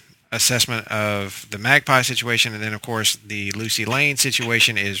my assessment of the Magpie situation. And then, of course, the Lucy Lane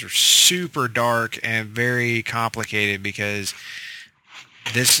situation is super dark and very complicated, because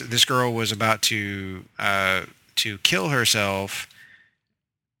this girl was about to kill herself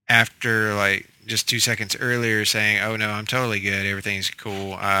after, like, just 2 seconds earlier saying, "Oh no, I'm totally good. Everything's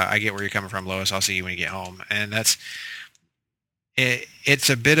cool. I get where you're coming from, Lois. I'll see you when you get home." And that's it. It's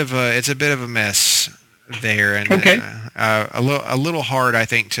a bit of a mess there, and okay. A little hard, I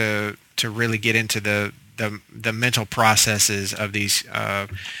think, to really get into the mental processes of these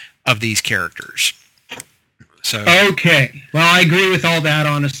characters. So okay, well, I agree with all that.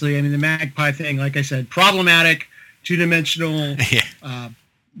 Honestly, I mean, the Magpie thing, like I said, problematic, two-dimensional. Yeah.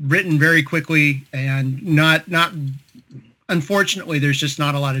 Written very quickly, and not unfortunately, there's just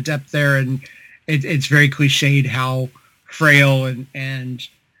not a lot of depth there, and it's very cliched how frail and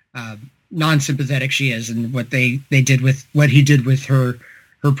non-sympathetic she is, and what he did with her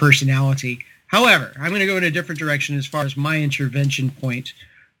personality. However, I'm going to go in a different direction as far as my intervention point.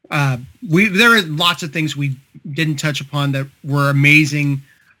 There are lots of things we didn't touch upon that were amazing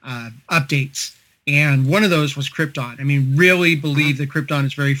updates. And one of those was Krypton. I mean, really believe that Krypton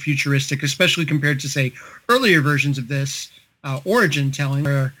is very futuristic, especially compared to, say, earlier versions of this origin telling,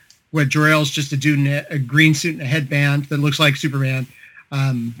 where Jor-El's just a dude in a green suit and a headband that looks like Superman.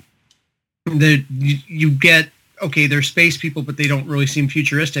 You get, okay, they're space people, but they don't really seem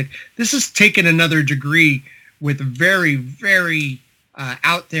futuristic. This has taken another degree with very, very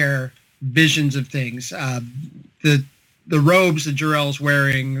out there visions of things. The robes that Jor-El's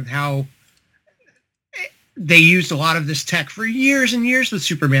wearing, how they used a lot of this tech for years and years with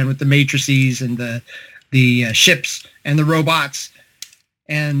Superman, with the matrices and the ships and the robots,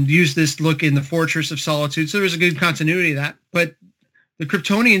 and used this look in the Fortress of Solitude. So there was a good continuity of that. But the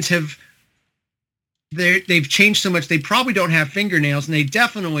Kryptonians they've changed so much. They probably don't have fingernails, and they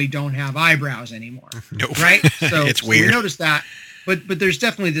definitely don't have eyebrows anymore. Nope. Right? So it's weird. We noticed that. But there's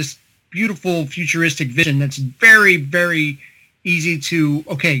definitely this beautiful futuristic vision that's very, very easy to,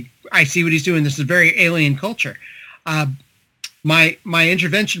 okay, I see what he's doing. This is very alien culture. My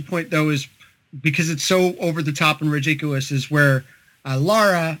intervention point, though, is because it's so over the top and ridiculous, is where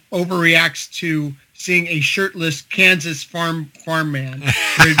Lara overreacts to seeing a shirtless Kansas farm man,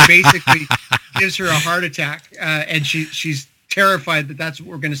 where it basically gives her a heart attack, and she's terrified that that's what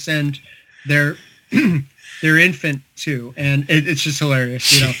we're going to send their infant to, and it's just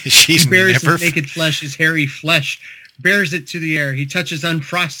hilarious. You know, She's he bears never his naked flesh, his hairy flesh, bears it to the air. He touches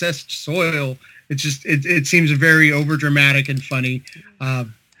unprocessed soil. It's just it seems very overdramatic and funny,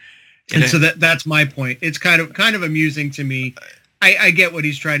 and so that's my point. It's kind of amusing to me. I get what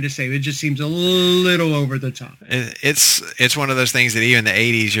he's trying to say. It just seems a little over the top. It's one of those things that even in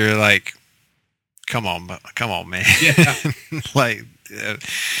the 80s you're like, come on, man. Yeah. Like,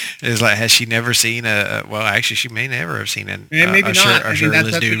 it's like, has she never seen well, actually, she may never have seen maybe a not.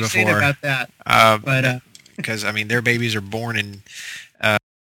 shirtless dude before. About that. But because I mean, their babies are born in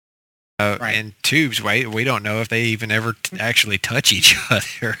Right. in tubes. We don't know if they even ever actually touch each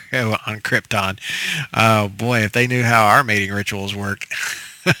other on Krypton. Oh boy, if they knew how our mating rituals work.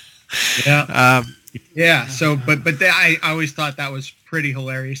 Yeah. Yeah. So, I always thought that was pretty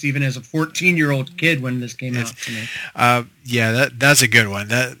hilarious, even as a 14-year-old kid when this came out to me. Yeah, that's a good one.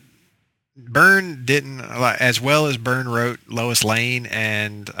 That Byrne didn't, as well as Byrne wrote Lois Lane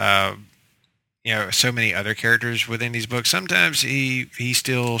and so many other characters within these books. Sometimes he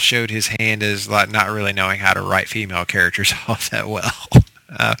still showed his hand as like not really knowing how to write female characters all that well.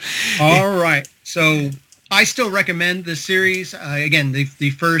 All right. So I still recommend this series. Again, the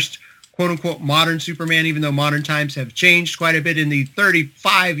first quote-unquote modern Superman, even though modern times have changed quite a bit in the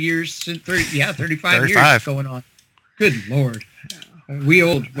 35 years, 35 years going on. Good Lord. We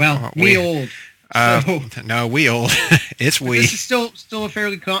old. Well, me old. No, we old. It's we. This is still a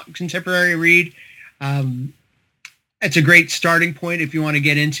fairly contemporary read. It's a great starting point if you want to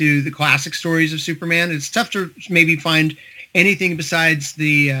get into the classic stories of Superman. It's tough to maybe find anything besides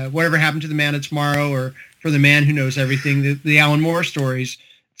the Whatever Happened to the Man of Tomorrow or For the Man Who Knows Everything, the Alan Moore stories.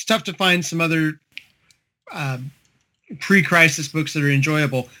 It's tough to find some other pre-crisis books that are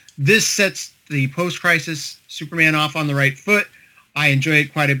enjoyable. This sets the post-crisis Superman off on the right foot. I enjoy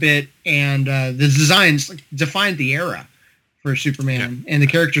it quite a bit, and the designs defined the era for Superman, and the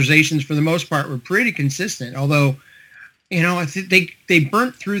characterizations for the most part were pretty consistent. Although, I think they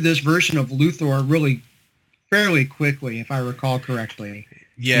burnt through this version of Luthor really fairly quickly, if I recall correctly.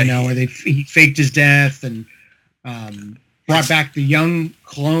 Yeah, where he faked his death and brought back the young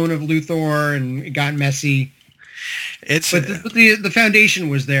clone of Luthor, and it got messy. But the foundation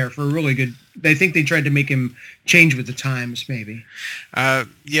was there for a really good. I think they tried to make him change with the times, maybe.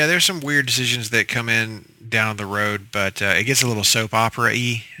 There's some weird decisions that come in down the road, but it gets a little soap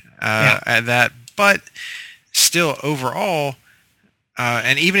opera-y at that. But still, overall,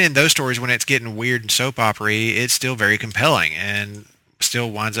 and even in those stories when it's getting weird and soap opera-y, it's still very compelling and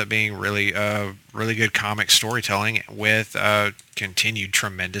still winds up being really good comic storytelling with continued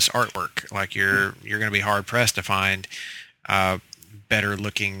tremendous artwork. Like you're going to be hard pressed to find better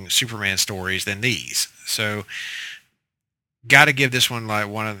looking Superman stories than these. So got to give this one like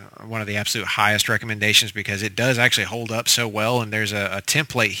one of the absolute highest recommendations because it does actually hold up so well, and there's a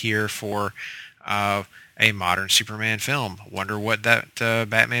template here for a modern Superman film. Wonder what that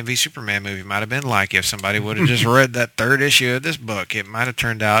Batman v Superman movie might have been like if somebody would have just read that third issue of this book. It might have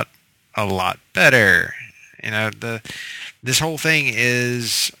turned out a lot better. This whole thing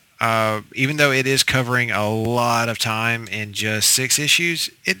is, even though it is covering a lot of time in just 6 issues,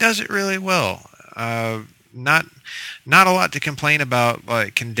 it does it really well. Not a lot to complain about,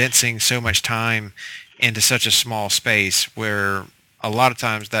 like condensing so much time into such a small space where a lot of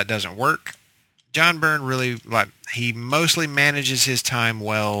times that doesn't work. John Byrne really, he mostly manages his time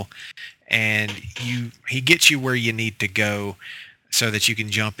well, and he gets you where you need to go so that you can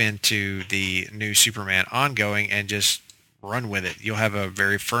jump into the new Superman ongoing and just run with it. You'll have a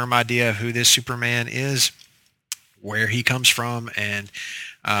very firm idea of who this Superman is, where he comes from, and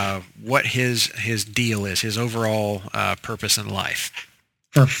what his deal is, his overall purpose in life.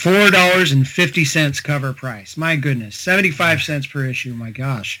 For $4.50 cover price. My goodness. 75 cents per issue. My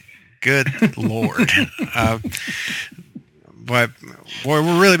gosh. Good Lord. Boy,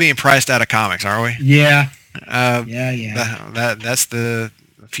 we're really being priced out of comics, aren't we? Yeah. That's the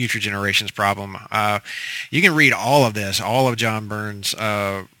future generations problem. You can read all of this, all of John Byrne's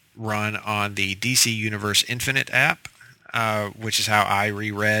run on the DC Universe Infinite app, which is how I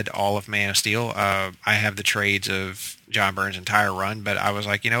reread all of Man of Steel. I have the trades of John Byrne's entire run, but I was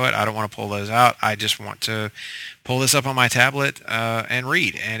like, you know what? I don't want to pull those out. I just want to pull this up on my tablet and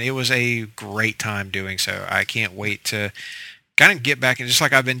read. And it was a great time doing so. I can't wait to kind of get back, and just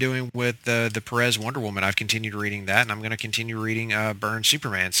like I've been doing with the Perez Wonder Woman, I've continued reading that, and I'm going to continue reading Byrne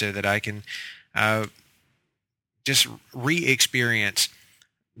Superman so that I can just re-experience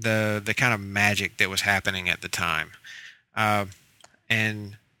the kind of magic that was happening at the time.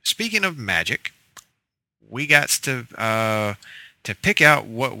 And speaking of magic, we got to pick out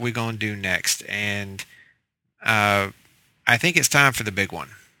what we're going to do next, and I think it's time for the big one.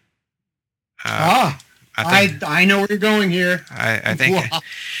 I know where you're going here. I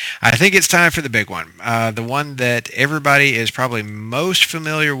think it's time for the big one. The one that everybody is probably most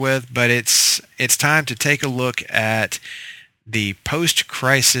familiar with, but it's time to take a look at the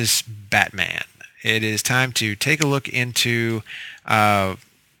post-crisis Batman. It is time to take a look into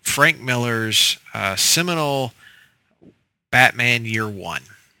Frank Miller's seminal Batman Year One,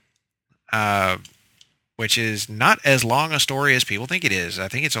 which is not as long a story as people think it is. I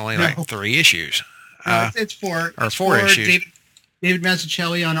think it's only like 3 issues. No, it's 4. Or 4 issues. David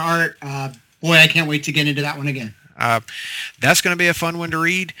Mazzucchelli on art. Boy, I can't wait to get into that one again. That's going to be a fun one to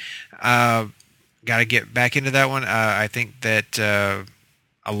read. Got to get back into that one. I think that a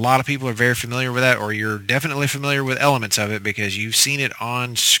lot of people are very familiar with that, or you're definitely familiar with elements of it because you've seen it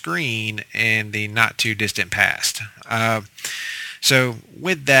on screen in the not too distant past. So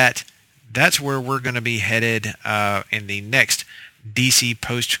with that, that's where we're going to be headed in the next DC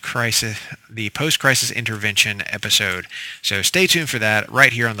post-crisis intervention episode. So stay tuned for that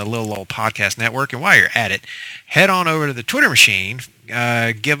right here on the Lil Lol Podcast Network. And while you're at it, head on over to the Twitter machine,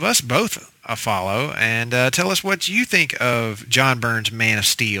 give us both a follow, and tell us what you think of John Byrne's Man of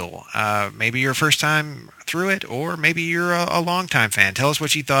Steel. Maybe your first time through it, or maybe you're a long-time fan. Tell us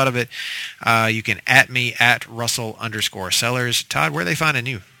what you thought of it. You can @ me at Russell_Sellers. Todd, where are they finding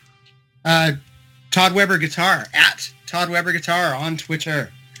you? Todd Weber Guitar, at Todd Weber Guitar on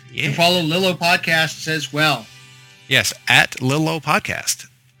Twitter. Yeah. And follow Lillo Podcasts as well. Yes, at Lillo Podcast.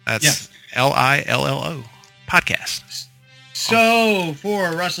 That's Yes. Lillo Podcast. So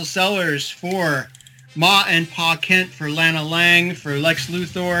for Russell Sellers, for Ma and Pa Kent, for Lana Lang, for Lex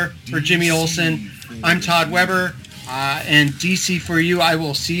Luthor, for Jimmy Olsen, I'm Todd Weber. And DC for you, I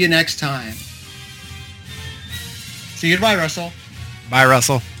will see you next time. Say goodbye, Russell. Bye,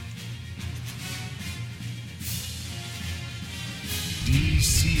 Russell.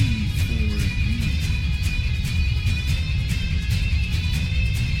 DC for you.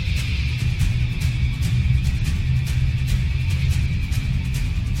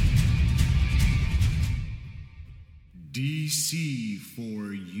 DC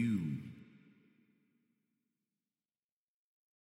for you.